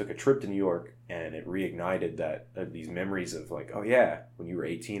I took a trip to New York, and it reignited these memories of like, oh yeah, when you were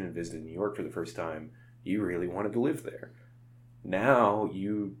 18 and visited New York for the first time, you really wanted to live there. Now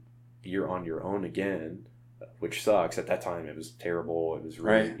you're on your own again, which sucks. At that time, it was terrible. It was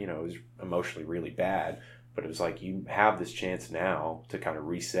really, right. It was emotionally really bad. But it was like you have this chance now to kind of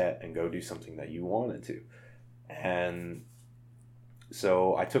reset and go do something that you wanted to. And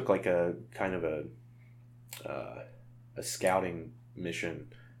so I took like a kind of a scouting mission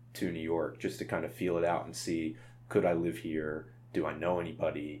to New York just to kind of feel it out and see, could I live here? Do I know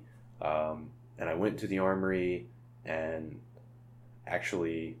anybody? And I went to the Armory and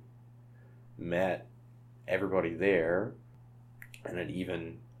actually met everybody there.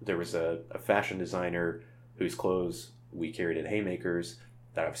 And there was a fashion designer whose clothes we carried at Haymakers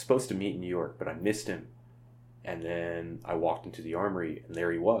that I was supposed to meet in New York, but I missed him. And then I walked into the Armory, and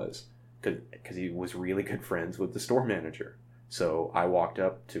there he was, because he was really good friends with the store manager. So I walked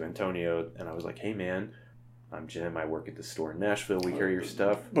up to Antonio, and I was like, hey, man, I'm Jim. I work at the store in Nashville. We carry your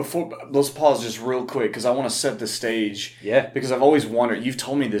stuff. Let's pause just real quick, because I want to set the stage. Yeah. Because I've always wondered, you've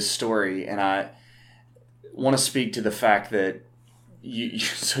told me this story, and I want to speak to the fact that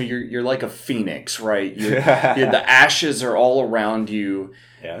you're like a phoenix, right? The ashes are all around you.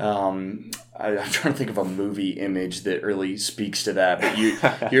 Yeah. I'm trying to think of a movie image that really speaks to that, but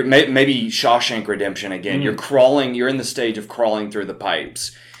you're maybe Shawshank Redemption again. Mm. You're in the stage of crawling through the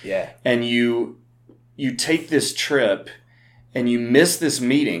pipes. Yeah. And you take this trip and you miss this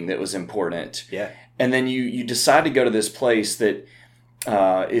meeting that was important. Yeah. And then you decide to go to this place that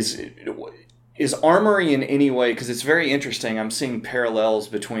is Armory in any way, because it's very interesting. I'm seeing parallels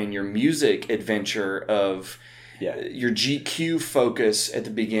between your music adventure of your GQ focus at the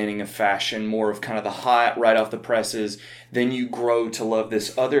beginning of fashion, more of kind of the hot, right off the presses. Then you grow to love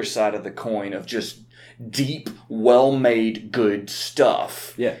this other side of the coin of just deep, well-made, good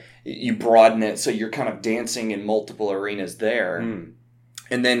stuff. Yeah. You broaden it, so you're kind of dancing in multiple arenas there. Mm.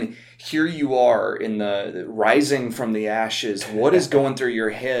 And then here you are in the rising from the ashes. What is going through your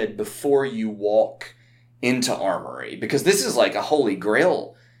head before you walk into Armory? Because this is like a holy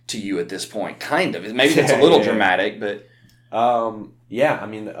grail to you at this point, kind of. Maybe it's a little dramatic, but... Yeah, I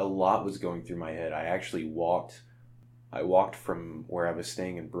mean, a lot was going through my head. I walked from where I was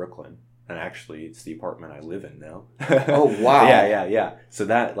staying in Brooklyn, and actually it's the apartment I live in now. Oh, wow. Yeah. So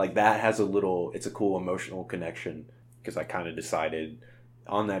that has it's a cool emotional connection, because I kind of decided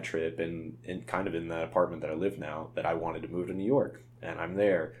on that trip and kind of in that apartment that I live now that I wanted to move to New York, and I'm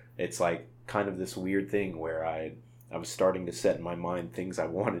there. It's like kind of this weird thing where I was starting to set in my mind things I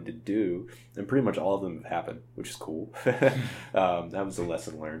wanted to do, and pretty much all of them have happened, which is cool. That was a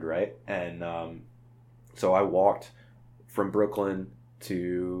lesson learned, right? And so I walked from Brooklyn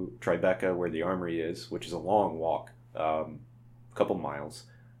to Tribeca, where the Armory is, which is a long walk, a couple miles,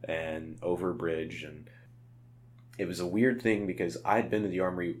 and over a bridge. And it was a weird thing because I'd been to the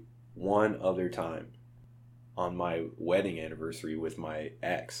Armory one other time, on my wedding anniversary with my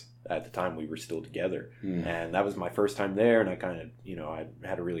ex. At the time, we were still together. And that was my first time there. And I kind of, I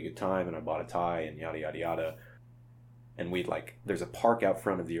had a really good time, and I bought a tie and yada, yada, yada. And there's a park out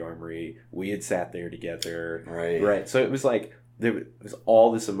front of the Armory. We had sat there together. Right. So it was like, there was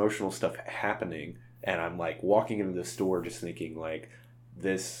all this emotional stuff happening. And I'm like walking into the store just thinking like,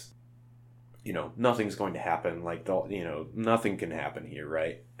 this, nothing's going to happen. Like, nothing can happen here.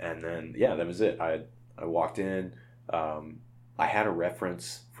 Right. And then, that was it. I walked in. I had a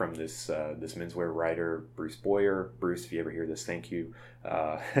reference from this menswear writer, Bruce Boyer. Bruce, if you ever hear this, thank you.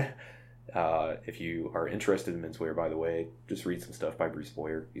 If you are interested in menswear, by the way, just read some stuff by Bruce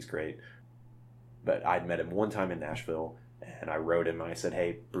Boyer. He's great. But I'd met him one time in Nashville, and I wrote him, and I said,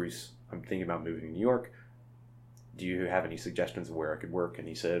 hey, Bruce, I'm thinking about moving to New York. Do you have any suggestions of where I could work? And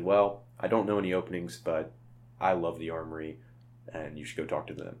he said, well, I don't know any openings, but I love the Armory, and you should go talk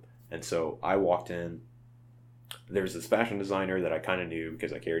to them. And so I walked in. There's this fashion designer that I kind of knew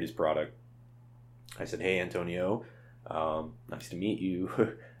because I carried his product. I said, hey, Antonio, nice to meet you.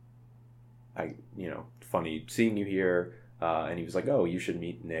 Funny seeing you here. And he was like, oh, you should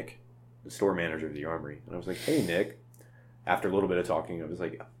meet Nick, the store manager of the Armory. And I was like, hey, Nick. After a little bit of talking, I was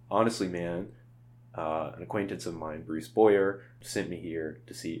like, honestly, man, an acquaintance of mine, Bruce Boyer, sent me here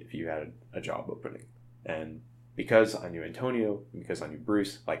to see if you had a job opening. And because I knew Antonio, because I knew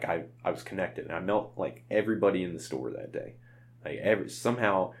Bruce, like I was connected, and I met like everybody in the store that day. Like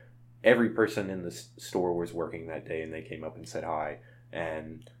somehow every person in the store was working that day, and they came up and said hi,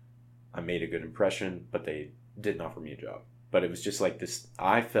 and I made a good impression, but they didn't offer me a job. But it was just like this,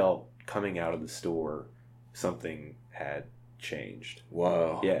 I felt coming out of the store, something had changed.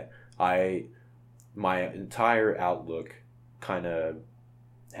 Whoa. Yeah. My entire outlook kind of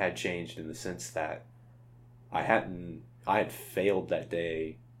had changed in the sense that I had failed that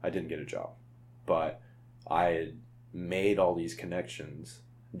day. I didn't get a job, but I had made all these connections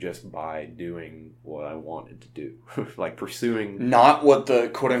just by doing what I wanted to do, like pursuing not what the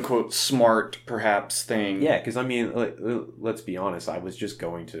quote unquote smart perhaps thing. Yeah, because I mean, let's be honest. I was just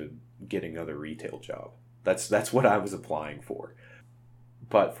going to get another retail job. That's what I was applying for.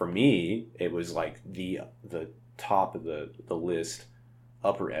 But for me, it was like the top of the list,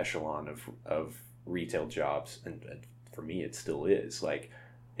 upper echelon of retail jobs, and for me it still is. Like,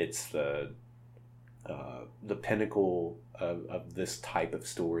 it's the pinnacle of this type of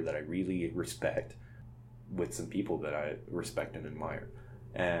store that I really respect, with some people that I respect and admire.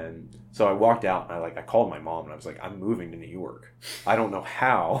 And so I walked out and I called my mom and I was like, I'm moving to New York. I don't know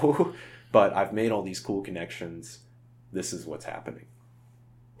how, but I've made all these cool connections. This is what's happening.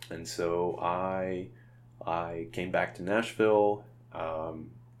 And so I came back to Nashville,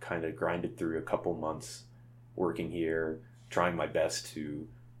 kind of grinded through a couple months working here, trying my best to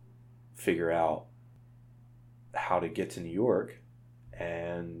figure out how to get to New York.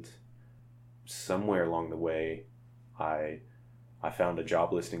 And somewhere along the way, I found a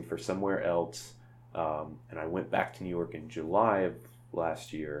job listing for somewhere else, and I went back to New York in July of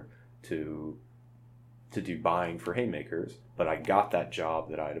last year to do buying for Haymakers, but I got that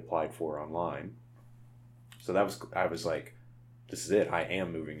job that I had applied for online. So I was like, this is it. I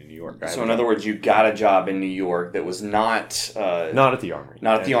am moving to New York. So in other words, you got a job in New York that was not at the Armory.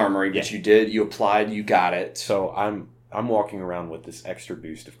 Not at the Armory, but you applied, you got it. So I'm walking around with this extra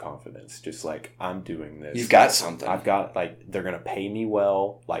boost of confidence, just like, I'm doing this. You've got something. I've got, they're going to pay me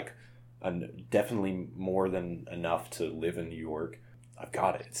well, definitely more than enough to live in New York. I've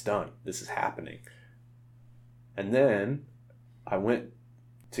got it. It's done. This is happening. And then I went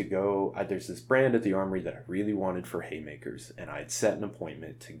to go, there's this brand at the Armory that I really wanted for Haymakers, and I'd set an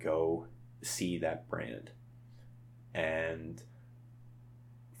appointment to go see that brand. And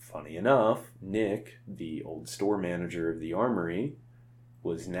funny enough, Nick, the old store manager of the Armory,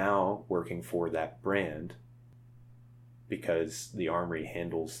 was now working for that brand because the Armory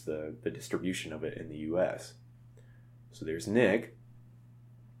handles the distribution of it in the U.S. So there's Nick,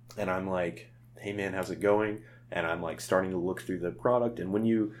 and I'm like, hey man, how's it going? And I'm starting to look through the product, and when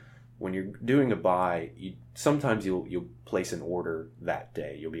you're doing a buy, sometimes you'll place an order that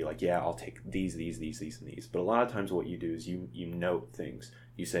day. You'll be like, yeah, I'll take these, and these. But a lot of times what you do is you note things.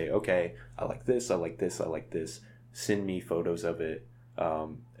 You say, okay, I like this, I like this, I like this. Send me photos of it,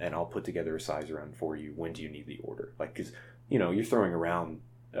 and I'll put together a size run for you. When do you need the order? Because you're throwing around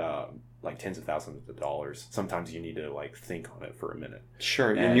tens of thousands of dollars. Sometimes you need to think on it for a minute.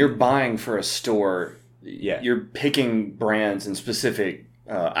 Sure, and you're buying for a store. Yeah, you're picking brands and specific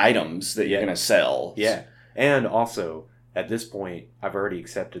items that you're going to sell. Yeah, and also at this point, I've already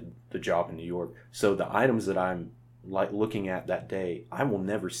accepted the job in New York. So the items that I'm like looking at that day, I will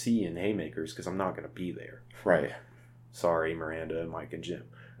never see in Haymakers because I'm not going to be there. Right. Sorry, Miranda, Mike, and Jim.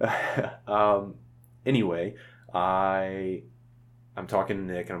 Anyway, I'm talking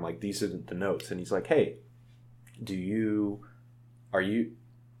to Nick, and I'm like, these are the notes, and he's like, hey, are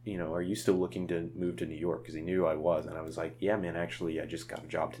you still looking to move to New York? Because he knew I was, and I was like, yeah, man, actually, I just got a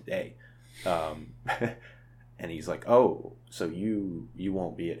job today. And he's like, oh, so you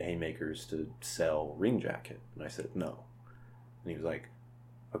won't be at Haymakers to sell Ring Jacket? And I said, no. And he was like,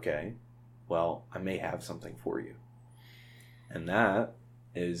 okay, well, I may have something for you. And that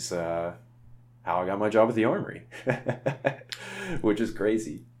is how I got my job at the Armory, which is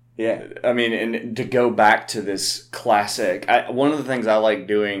crazy. Yeah, I mean, and to go back to this classic, one of the things I like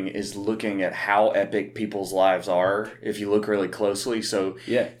doing is looking at how epic people's lives are if you look really closely. So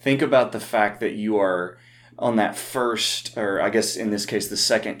think about the fact that you are on that first, or I guess in this case, the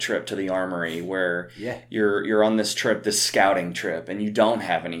second trip to the Armory, where you're on this trip, this scouting trip, and you don't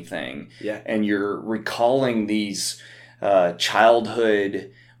have anything. Yeah. And you're recalling these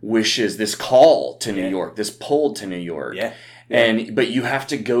childhood wishes, this call to New York, this pull to New York. Yeah. But you have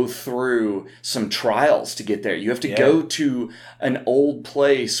to go through some trials to get there. You have to go to an old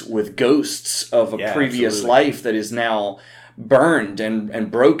place with ghosts of a previous life that is now burned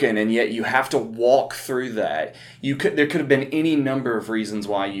and broken, and yet you have to walk through that. There could have been any number of reasons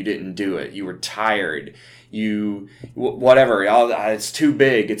why you didn't do it. You were tired. Whatever. It's too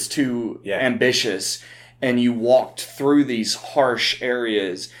big. It's too ambitious. And you walked through these harsh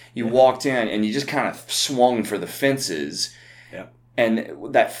areas. You walked in and you just kind of swung for the fences. Yeah.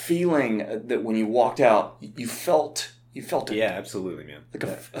 And that feeling that when you walked out, you felt it. Yeah, absolutely, man. Like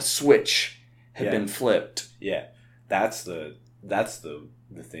a switch had been flipped. Yeah. That's the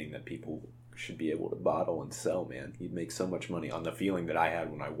thing that people should be able to bottle and sell, man. You'd make so much money on the feeling that I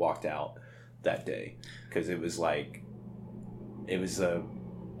had when I walked out that day, because it was like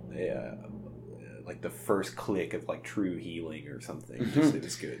the first click of like true healing or something. Just, it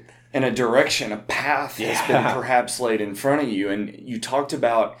was good. And a direction, a path has been perhaps laid in front of you. And you talked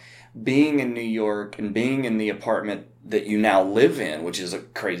about being in New York and being in the apartment that you now live in, which is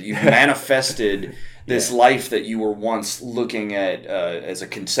crazy. You've manifested this life that you were once looking at as a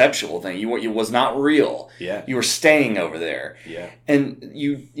conceptual thing. It was not real. Yeah. You were staying over there. Yeah. And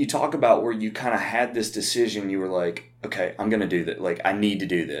you talk about where you kind of had this decision. You were like, okay, I'm going to do that. Like, I need to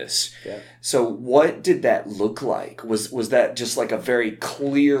do this. Yeah. So what did that look like? Was that just like a very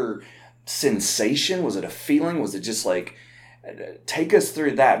clear sensation? Was it a feeling? Was it just like, take us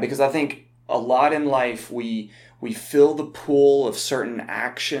through that? Because I think a lot in life, we feel the pull of certain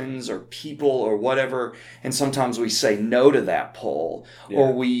actions or people or whatever, and sometimes we say no to that pull,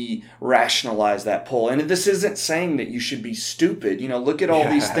 or we rationalize that pull. And this isn't saying that you should be stupid. Look at all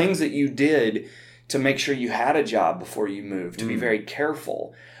these things that you did to make sure you had a job before you moved, to be very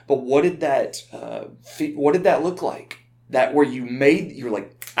careful. But what did that look like? That where you're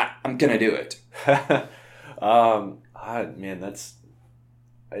like, I'm gonna do it. Man,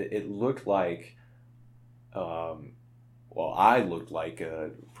 it looked like, I looked like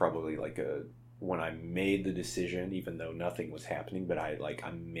probably like when I made the decision, even though nothing was happening, but I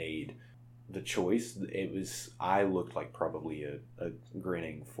made the choice. I looked like probably a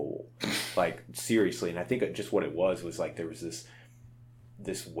grinning fool, like seriously. And I think just what it was like there was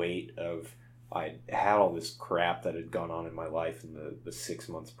this weight of, I had all this crap that had gone on in my life in the 6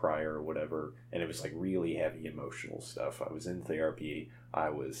 months prior or whatever, and it was like really heavy emotional stuff. I was in therapy. I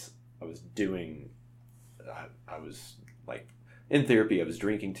was like in therapy. I was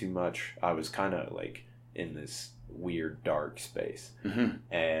drinking too much. I was kind of like in this weird dark space. Mm-hmm.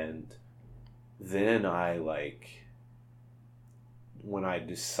 And then when I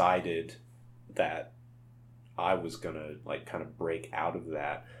decided that I was gonna like kind of break out of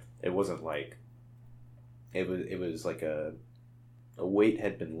that, it wasn't like it was like a weight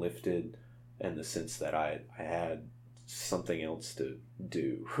had been lifted in the sense that I had something else to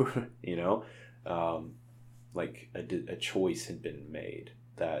do, like a choice had been made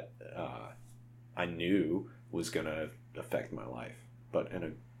that I knew was gonna affect my life, but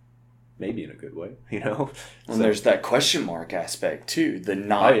maybe in a good way, And there's that question mark aspect too. The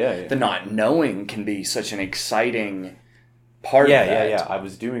not knowing can be such an exciting part of that. Yeah. I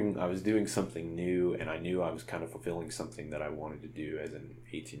was doing something new, and I knew I was kind of fulfilling something that I wanted to do as an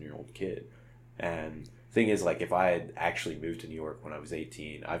 18-year-old kid. And the thing is, like, if I had actually moved to New York when I was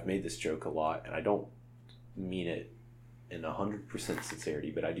 18, I've made this joke a lot, and I don't mean it in 100% sincerity,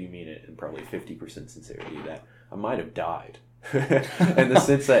 but I do mean it in probably 50% sincerity, that I might have died. In the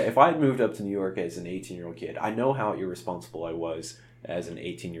sense that if I had moved up to New York as an 18-year-old kid, I know how irresponsible I was as an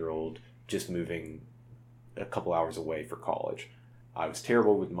 18-year-old just moving a couple hours away for college. I was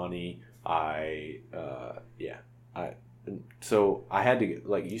terrible with money. So I had to,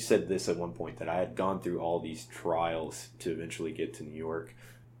 like you said this at one point, that I had gone through all these trials to eventually get to New York.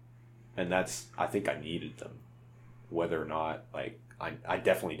 And I think I needed them. Whether or not, like, I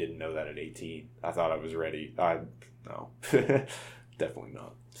definitely didn't know that at 18. I thought I was ready. No, definitely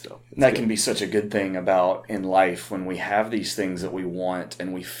not. So that can be such a good thing about in life when we have these things that we want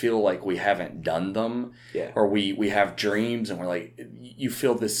and we feel like we haven't done them, or we have dreams and we're like, you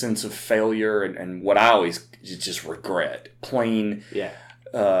feel this sense of failure and what I always just regret, plain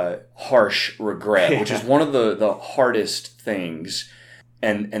harsh regret, which is one of the hardest things.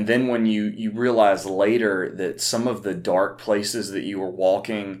 And then when you realize later that some of the dark places that you were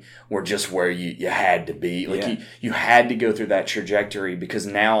walking were just where you had to be. Like you had to go through that trajectory because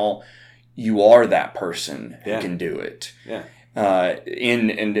now you are that person who can do it. Yeah.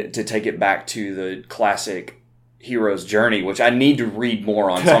 And to take it back to the classic hero's journey, which I need to read more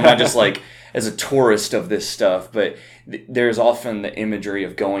on. So I'm not just like as a tourist of this stuff, but there's often the imagery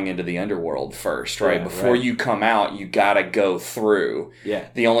of going into the underworld first, right? Before you come out, you got to go through. Yeah.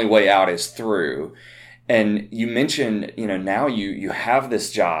 The only way out is through. And you mentioned, now you have this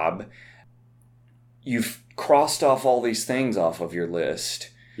job. You've crossed off all these things off of your list.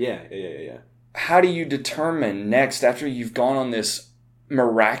 Yeah. How do you determine next after you've gone on this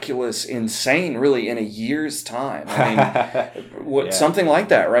miraculous, insane, really, in a year's time? I mean, something like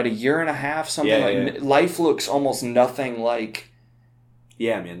that, right? A year and a half, something life looks almost nothing like.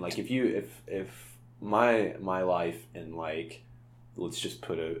 Yeah, man. Like if my life in, like, let's just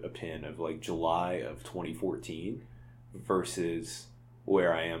put a pin of like July of 2014 versus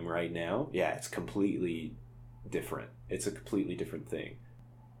where I am right now. Yeah, it's completely different. It's a completely different thing.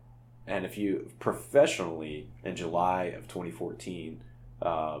 And if you professionally in July of 2014.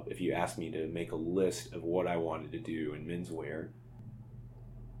 If you asked me to make a list of what I wanted to do in menswear,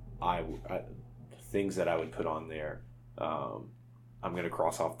 things that I would put on there, I'm going to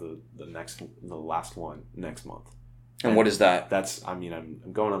cross off the last one next month. And what is that? I'm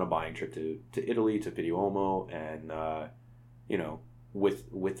going on a buying trip to Italy, to Pitti Uomo, and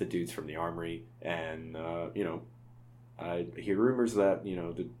with the dudes from the Armory, and I hear rumors that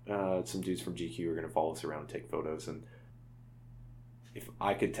some dudes from GQ are going to follow us around and take photos. And if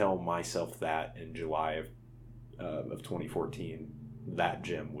I could tell myself that in July of 2014, that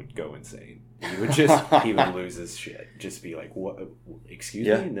gym would go insane. He would would lose his shit. Just be like, "What? Excuse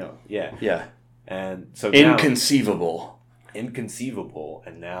me? No, yeah." And so inconceivable. And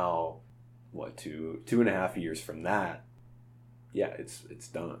now, what? 2.5 years from that, it's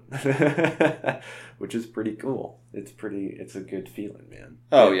done, which is pretty cool. It's a good feeling, man.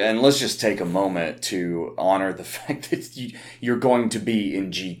 Oh yeah, and let's just take a moment to honor the fact that you're going to be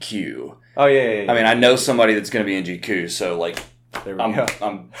in GQ. Oh yeah. I mean, I know somebody that's going to be in GQ, so like, there we go.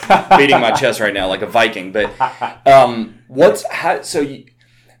 I'm beating my chest right now like a Viking. But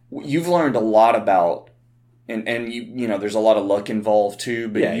you've learned a lot about. And there's a lot of luck involved too.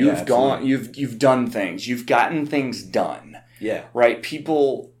 But you've done things. You've gotten things done. Yeah. Right?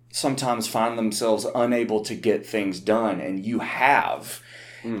 People sometimes find themselves unable to get things done, and you have.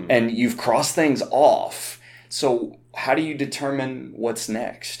 And you've crossed things off. So how do you determine what's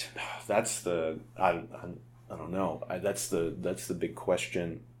next? That's I don't know. That's the big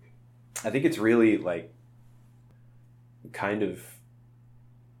question. I think it's really like kind of,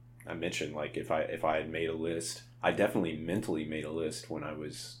 I mentioned, like, if I had made a list, I definitely mentally made a list when I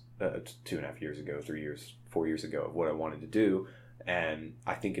was 2.5 years ago, 4 years ago, of what I wanted to do. And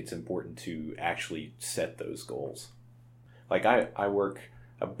I think it's important to actually set those goals. Like I work,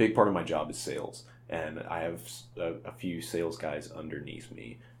 a big part of my job is sales, and I have a few sales guys underneath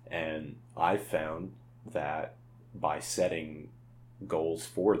me. And I found that by setting goals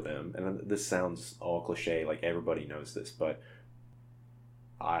for them, and this sounds all cliche, like everybody knows this, but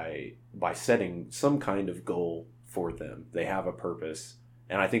by setting some kind of goal for them, they have a purpose.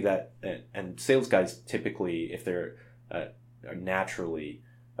 And I think that, and sales guys typically, if they're naturally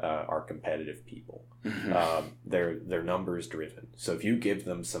are competitive people, they're numbers driven. So if you give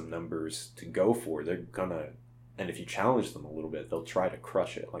them some numbers to go for, they're gonna, and if you challenge them a little bit, they'll try to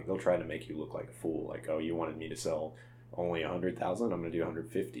crush it. Like, they'll try to make you look like a fool. Like, oh, you wanted me to sell only 100,000? I'm gonna do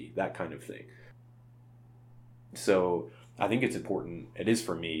 150. That kind of thing. So I think it's important, it is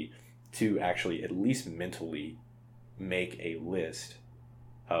for me, to actually at least mentally make a list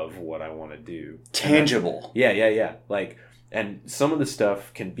of what I want to do. Tangible. Yeah. Like, and some of the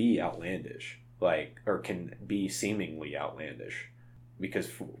stuff can be outlandish, like, or can be seemingly outlandish, because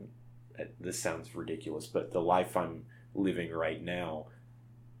this sounds ridiculous, but the life I'm living right now,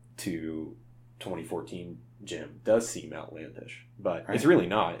 to 2014 Jim does seem outlandish, but Right. it's really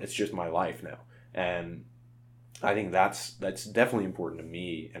not. It's just my life now. And I think that's definitely important to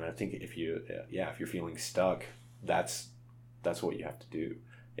me. And I think if you're feeling stuck, that's what you have to do.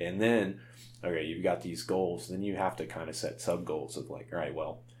 And then, okay, you've got these goals, then you have to kind of set sub goals of like, all right,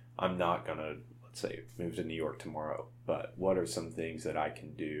 well, I'm not going to, let's say, move to New York tomorrow, but what are some things that I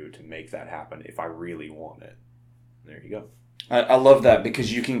can do to make that happen if I really want it? There you go. I love that,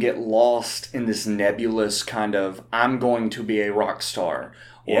 because you can get lost in this nebulous kind of, I'm going to be a rock star,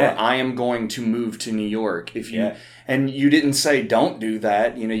 or I am going to move to New York. And you didn't say don't do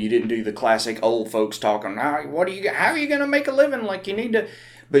that. You didn't do the classic old folks talking, how are you going to make a living? Like, you need to,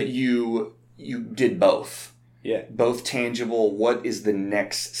 but you did both. Yeah. Both tangible. What is the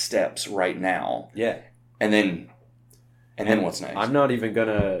next steps right now? Yeah. And then what's next? I'm not even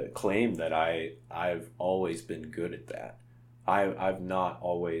gonna claim that I've always been good at that. I've not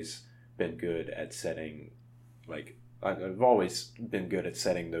always been good at setting, like, I've always been good at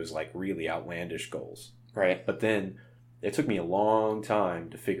setting those like really outlandish goals. Right. But then it took me a long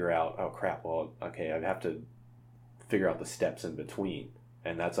time to figure out, oh crap, well, okay, I have to figure out the steps in between,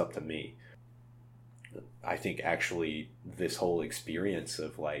 and that's up to me. I think actually this whole experience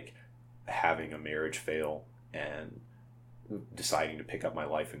of like having a marriage fail and deciding to pick up my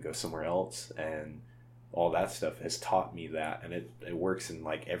life and go somewhere else and all that stuff has taught me that, and it works in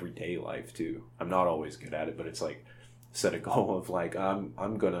like everyday life too. I'm not always good at it, but it's like set a goal of like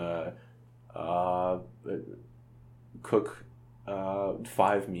I'm gonna cook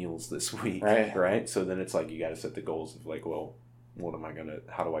 5 meals this week, right? So then it's like you got to set the goals of like, well,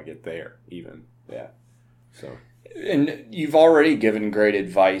 how do I get there even? Yeah. So, and you've already given great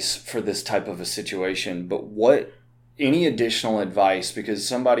advice for this type of a situation, but any additional advice, because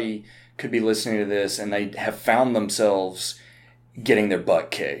somebody could be listening to this and they have found themselves getting their butt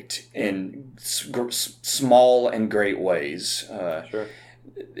kicked in small and great ways. Sure.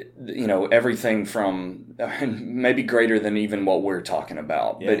 Everything from maybe greater than even what we're talking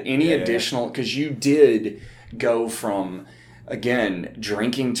about, but any additional, because you did go from, again,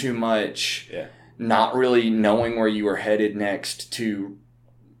 drinking too much, not really knowing where you were headed next, to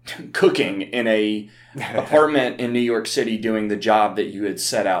cooking in a apartment in New York City doing the job that you had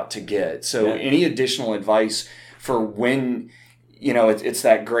set out to get. So any additional advice for when, it's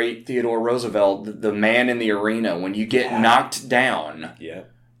that great Theodore Roosevelt, the man in the arena, when you get knocked down,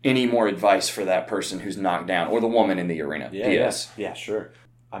 any more advice for that person who's knocked down, or the woman in the arena? Yeah, sure.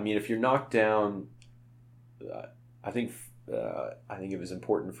 I mean, if you're knocked down, I think it was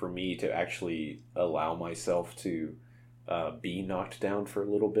important for me to actually allow myself to be knocked down for a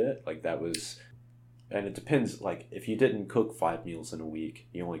little bit. Like that was, and it depends, like if you didn't cook 5 meals in a week,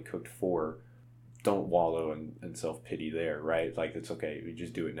 you only cooked 4, don't wallow in self-pity there, right? Like it's okay, we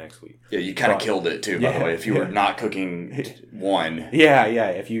just do it next week. Yeah, you kind of killed it too, by the way, if you were not cooking 1. Yeah,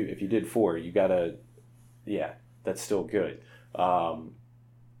 if you did 4, you gotta, that's still good.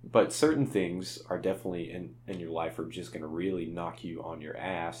 But certain things are definitely in your life are just gonna really knock you on your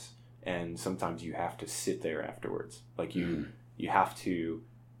ass. And sometimes you have to sit there afterwards. Like you have to,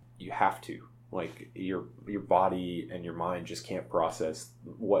 like your body and your mind just can't process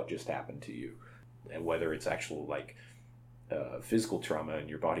what just happened to you, and whether it's actual like physical trauma and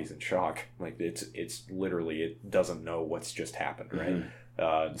your body's in shock. Like it's literally, it doesn't know what's just happened, right?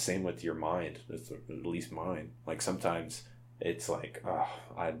 The same with your mind. That's at least mine. Like sometimes it's like,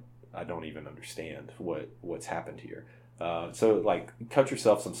 I don't even understand what's happened here. So like cut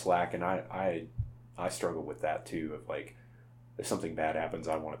yourself some slack, and I struggle with that too, of like if something bad happens,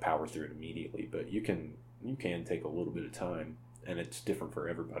 I want to power through it immediately, but you can take a little bit of time, and it's different for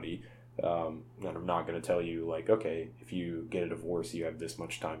everybody. And I'm not going to tell you like, okay, if you get a divorce, you have this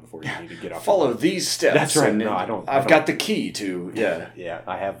much time before you need to get off. Follow these steps. That's right. No, I don't. I've got the key to. Yeah.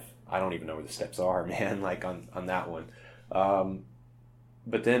 I don't even know where the steps are, man. Like on that one.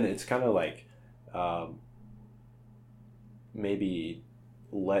 But then it's kind of like, maybe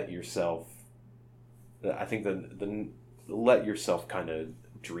let yourself, I think the let yourself kind of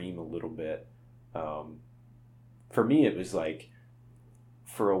dream a little bit. For me, it was like,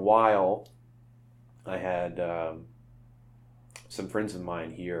 for a while, I had some friends of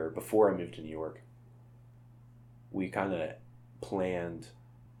mine here before I moved to New York. We kind of planned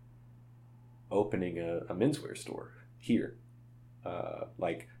opening a menswear store here,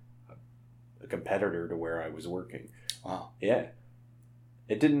 like a competitor to where I was working. Wow. Yeah.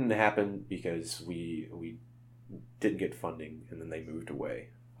 It didn't happen because we didn't get funding, and then they moved away.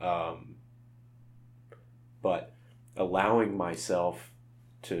 But allowing myself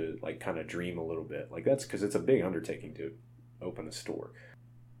to like kind of dream a little bit, like that's because it's a big undertaking to open a store.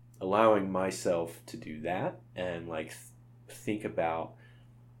 allowing myself to do that and like think about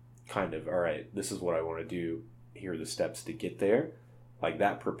kind of, all right, this is what I want to do. Here are the steps to get there. Like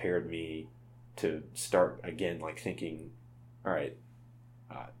that prepared me to start again, like thinking, all right,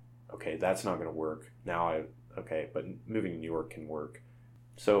 okay, that's not going to work. Now but moving to New York can work.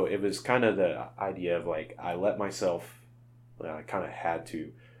 So it was kind of the idea of like, I let myself, I kind of had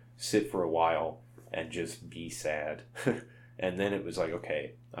to sit for a while and just be sad. And then it was like,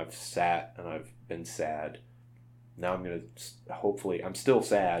 okay, I've sat and I've been sad. Now I'm going to, hopefully, I'm still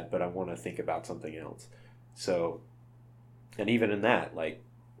sad, but I want to think about something else. So, and even in that, like,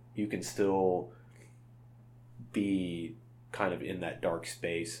 you can still be kind of in that dark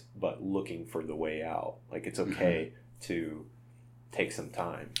space, but looking for the way out. Like, it's okay to take some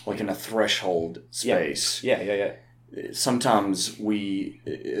time. Like in a threshold space. Yeah. Sometimes we,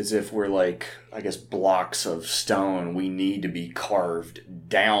 as if we're like, I guess, blocks of stone, we need to be carved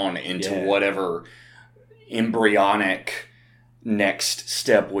down into whatever embryonic next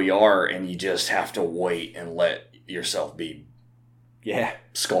step we are, and you just have to wait and let yourself be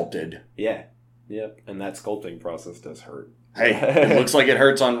sculpted. Yeah. Yep. And that sculpting process does hurt. Hey, it looks like it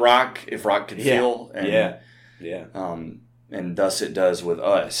hurts on rock, if rock could feel. And, and thus it does with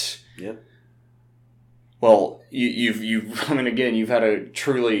us. Yep. Well, you've I mean, again, you've had a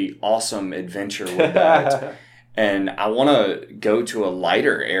truly awesome adventure with that. And I want to go to a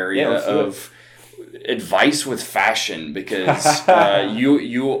lighter area of advice with fashion, because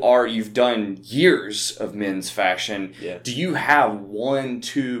you've done years of men's fashion. Yeah. Do you have 1,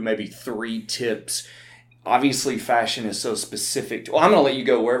 2, maybe 3 tips? Obviously, fashion is so specific. I'm going to let you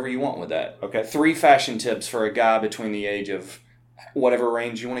go wherever you want with that. Okay. 3 fashion tips for a guy between the age of whatever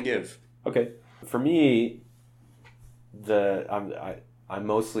range you want to give. Okay. For me, I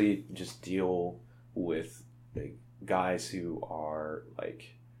mostly just deal with guys who are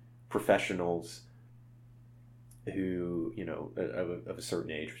like professionals who, of a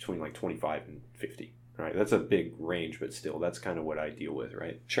certain age, between like 25 and 50, right? That's a big range, but still, that's kind of what I deal with,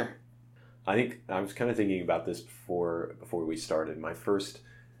 right? Sure. I think I was kind of thinking about this before we started. My first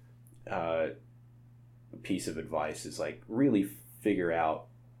piece of advice is like really figure out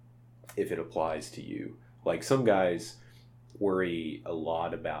if it applies to you. Like some guys worry a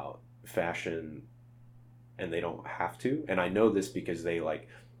lot about fashion and they don't have to. And I know this because they like,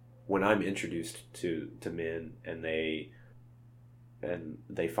 when I'm introduced to men and they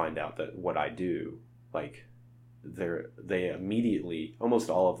find out that what I do, like they immediately, almost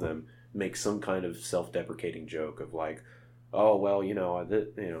all of them, make some kind of self-deprecating joke of like, oh, well,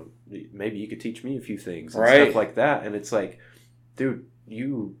 maybe you could teach me a few things and stuff like that. And it's like, dude,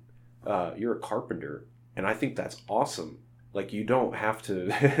 you're a carpenter, and I think that's awesome. Like, you don't have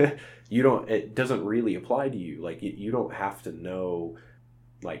to, it doesn't really apply to you. Like, you don't have to know,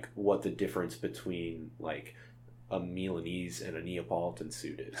 like, what the difference between, like, a Milanese and a Neapolitan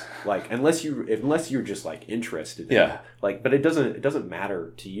suit is. Like, unless you're just, like, interested in it. Like, but it doesn't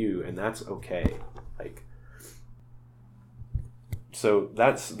matter to you, and that's okay. Like, so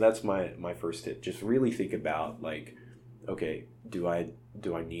that's my first tip. Just really think about, like, okay, do I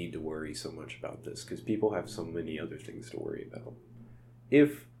need to worry so much about this? Because people have so many other things to worry about.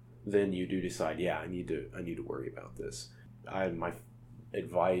 If then you do decide, I need to worry about this, my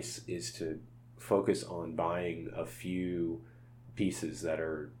advice is to focus on buying a few pieces that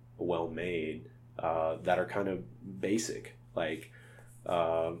are well made, that are kind of basic. Like,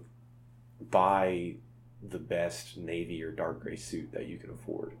 buy the best navy or dark gray suit that you can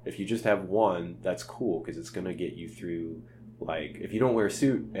afford. If you just have one, that's cool, because it's going to get you through. Like, if you don't wear a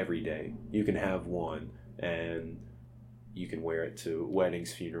suit every day, you can have one and you can wear it to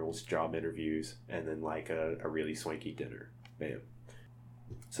weddings, funerals, job interviews, and then like a really swanky dinner. Bam.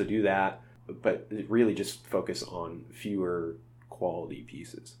 So do that, but really just focus on fewer quality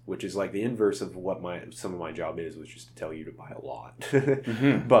pieces, which is like the inverse of what some of my job is, which is to tell you to buy a lot.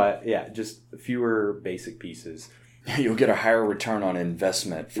 Mm-hmm. But yeah, just fewer basic pieces. You'll get a higher return on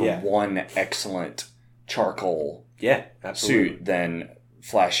investment for one excellent charcoal suit than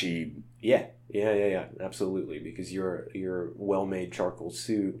flashy. Yeah, absolutely. Because your well-made charcoal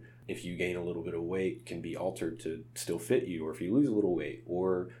suit, if you gain a little bit of weight, can be altered to still fit you, or if you lose a little weight,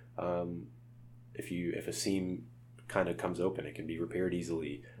 or if a seam kind of comes open, it can be repaired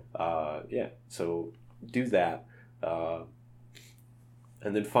easily. So do that. And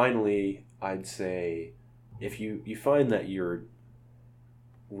then finally, I'd say, if you find that you're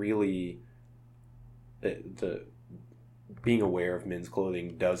really the being aware of men's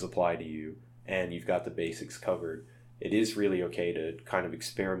clothing does apply to you, and you've got the basics covered, it is really okay to kind of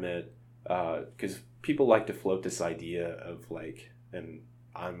experiment, because people like to float this idea of like, and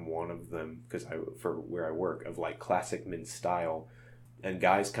I'm one of them because for where I work of like classic men's style, and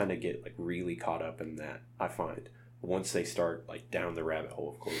guys kind of get like really caught up in that. I find once they start like down the rabbit hole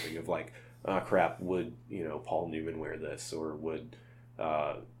of clothing of like, oh crap, would Paul Newman wear this, or would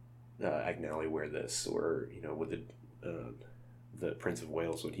Agnelli wear this, or would the Prince of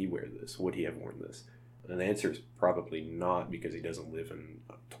Wales, would he wear this? Would he have worn this? And the answer is probably not, because he doesn't live in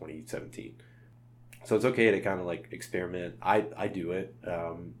 2017. So it's okay to kind of like experiment. I do it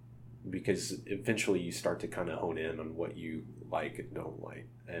because eventually you start to kind of hone in on what you like and don't like.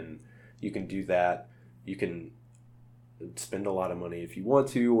 And you can do that. You can spend a lot of money if you want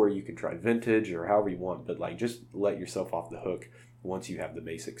to, or you can try vintage or however you want. But like, just let yourself off the hook once you have the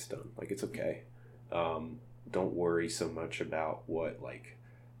basics done. Like, it's okay. Don't worry so much about what like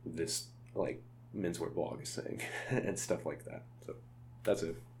this like menswear blog is saying and stuff like that. So that's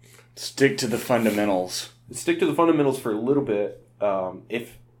it. Stick to the fundamentals. Stick to the fundamentals for a little bit.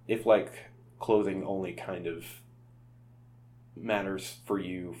 If like clothing only kind of matters for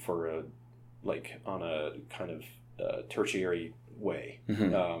you for a like on a kind of tertiary way.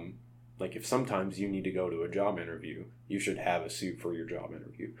 Mm-hmm. Like if sometimes you need to go to a job interview, you should have a suit for your job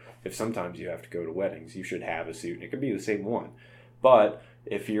interview. If sometimes you have to go to weddings, you should have a suit, and it could be the same one. But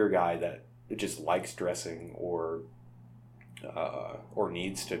if you're a guy that just likes dressing or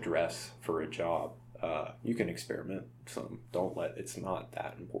needs to dress for a job, you can experiment some. It's not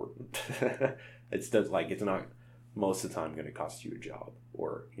that important. It's not most of the time going to cost you a job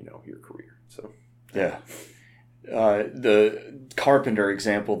or your career. So yeah. The carpenter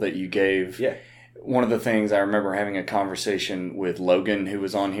example that you gave, yeah. One of the things I remember having a conversation with Logan, who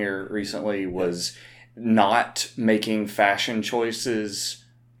was on here recently, was not making fashion choices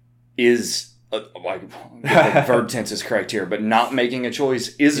is like the verb tense is correct here, but not making a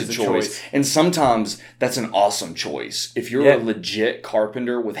choice is a choice. And sometimes that's an awesome choice. If you're a legit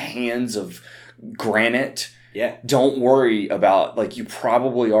carpenter with hands of granite, don't worry about, like, you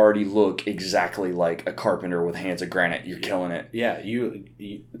probably already look exactly like a carpenter with hands of granite. You're killing it. Yeah, you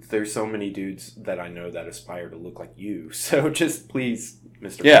there's so many dudes that I know that aspire to look like you. So just please,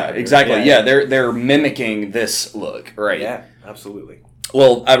 Mr. Yeah, Carpenter. exactly. Yeah, they're mimicking this look, right? Yeah, absolutely.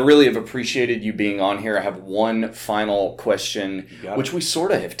 Well, I really have appreciated you being on here. I have one final question, which we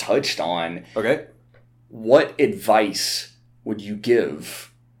sort of have touched on. Okay. What advice would you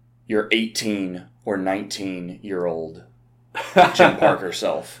give your 18 or 19-year-old Jim Parker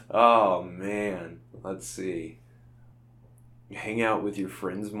self? Oh, man. Let's see. Hang out with your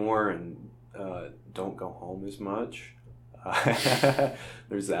friends more and don't go home as much.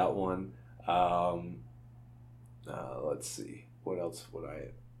 There's that one. Let's see. What else would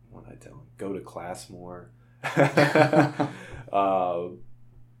I tell him? Go to class more.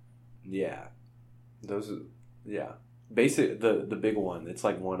 Yeah. Basic, the big one. It's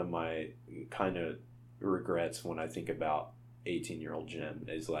like one of my kind of regrets when I think about 18-year-old Jim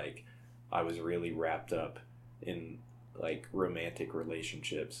is like I was really wrapped up in like romantic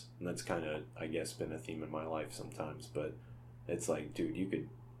relationships, and that's kind of, I guess, been a theme in my life sometimes. But it's like, dude,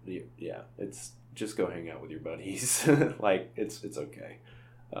 it's just go hang out with your buddies. Like it's okay.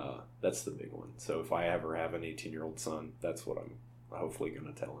 That's the big one. So if I ever have an 18-year-old son, that's what I'm hopefully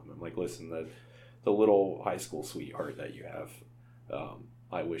going to tell him. I'm like, listen, the little high school sweetheart that you have,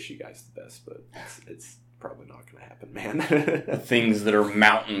 I wish you guys the best, but it's probably not going to happen, man. The things that are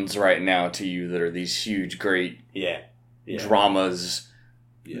mountains right now to you that are these huge, great dramas,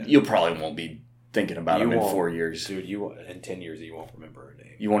 you probably won't be thinking about them in 4 years. Dude, in 10 years, you won't remember her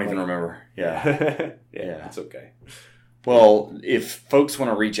name. You won't even remember. Yeah. Yeah, it's okay. Well, if folks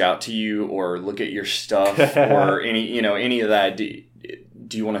want to reach out to you or look at your stuff or any of that,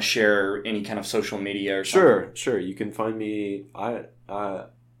 do you want to share any kind of social media or something? Sure. You can find me. I'm a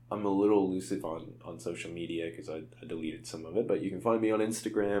little elusive on social media because I deleted some of it, but you can find me on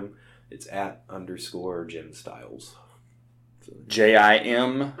Instagram. It's @_Jim Styles.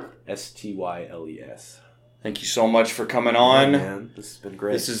 JIM STYLES. Thank you so much for coming on. Man, this has been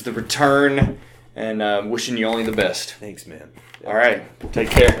great. This is the return, and wishing you only the best. Thanks, man. Yeah. All right.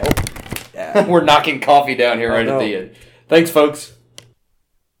 Take care. Yeah. We're knocking coffee down here at the end. Thanks, folks.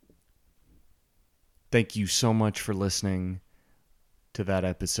 Thank you so much for listening to that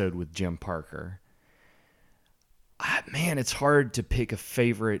episode with Jim Parker. Man, it's hard to pick a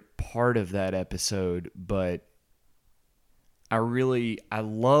favorite part of that episode, but I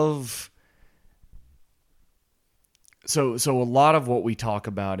love... So a lot of what we talk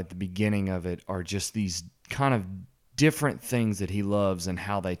about at the beginning of it are just these kind of different things that he loves and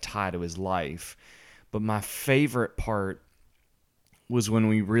how they tie to his life. But my favorite part was when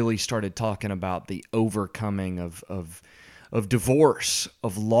we really started talking about the overcoming of of divorce,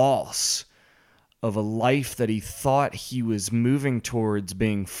 of loss, of a life that he thought he was moving towards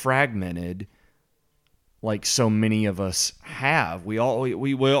being fragmented, like so many of us have. We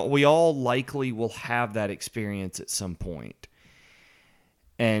all likely will have that experience at some point.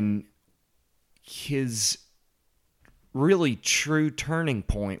 And his really true turning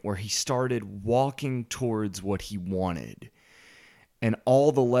point where he started walking towards what he wanted, and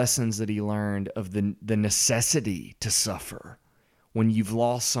all the lessons that he learned of the necessity to suffer when you've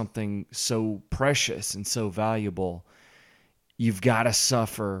lost something so precious and so valuable. You've got to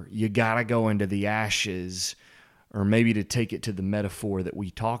suffer. You got to go into the ashes, or maybe to take it to the metaphor that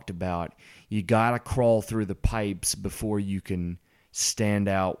we talked about, you got to crawl through the pipes before you can stand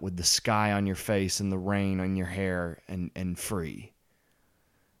out with the sky on your face and the rain on your hair and free.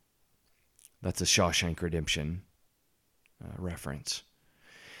 That's a Shawshank Redemption reference.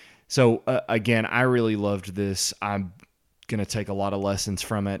 So again, I really loved this. I'm going to take a lot of lessons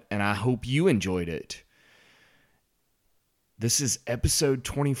from it, and I hope you enjoyed it. This is episode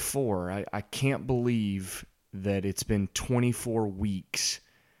 24. I can't believe that it's been 24 weeks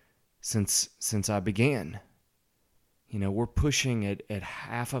since I began. You know, we're pushing at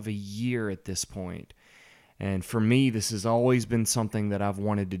half of a year at this point. And for me, this has always been something that I've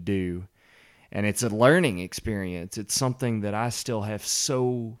wanted to do. And it's a learning experience. It's something that I still have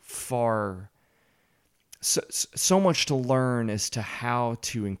so much to learn as to how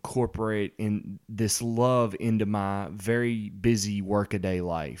to incorporate in this love into my very busy workaday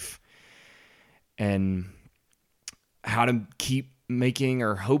life, and how to keep making,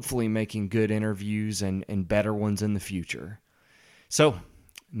 or hopefully making, good interviews and better ones in the future. So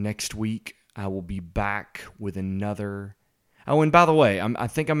next week I will be back with another. Oh, and by the way, I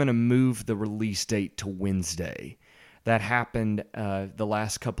think I'm going to move the release date to Wednesday. That happened the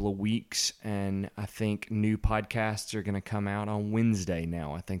last couple of weeks, and I think new podcasts are going to come out on Wednesday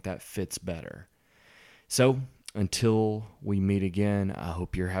now. I think that fits better. So until we meet again, I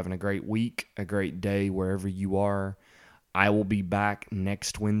hope you're having a great week, a great day wherever you are. I will be back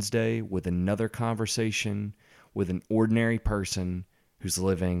next Wednesday with another conversation with an ordinary person who's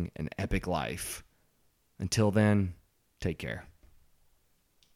living an epic life. Until then, take care.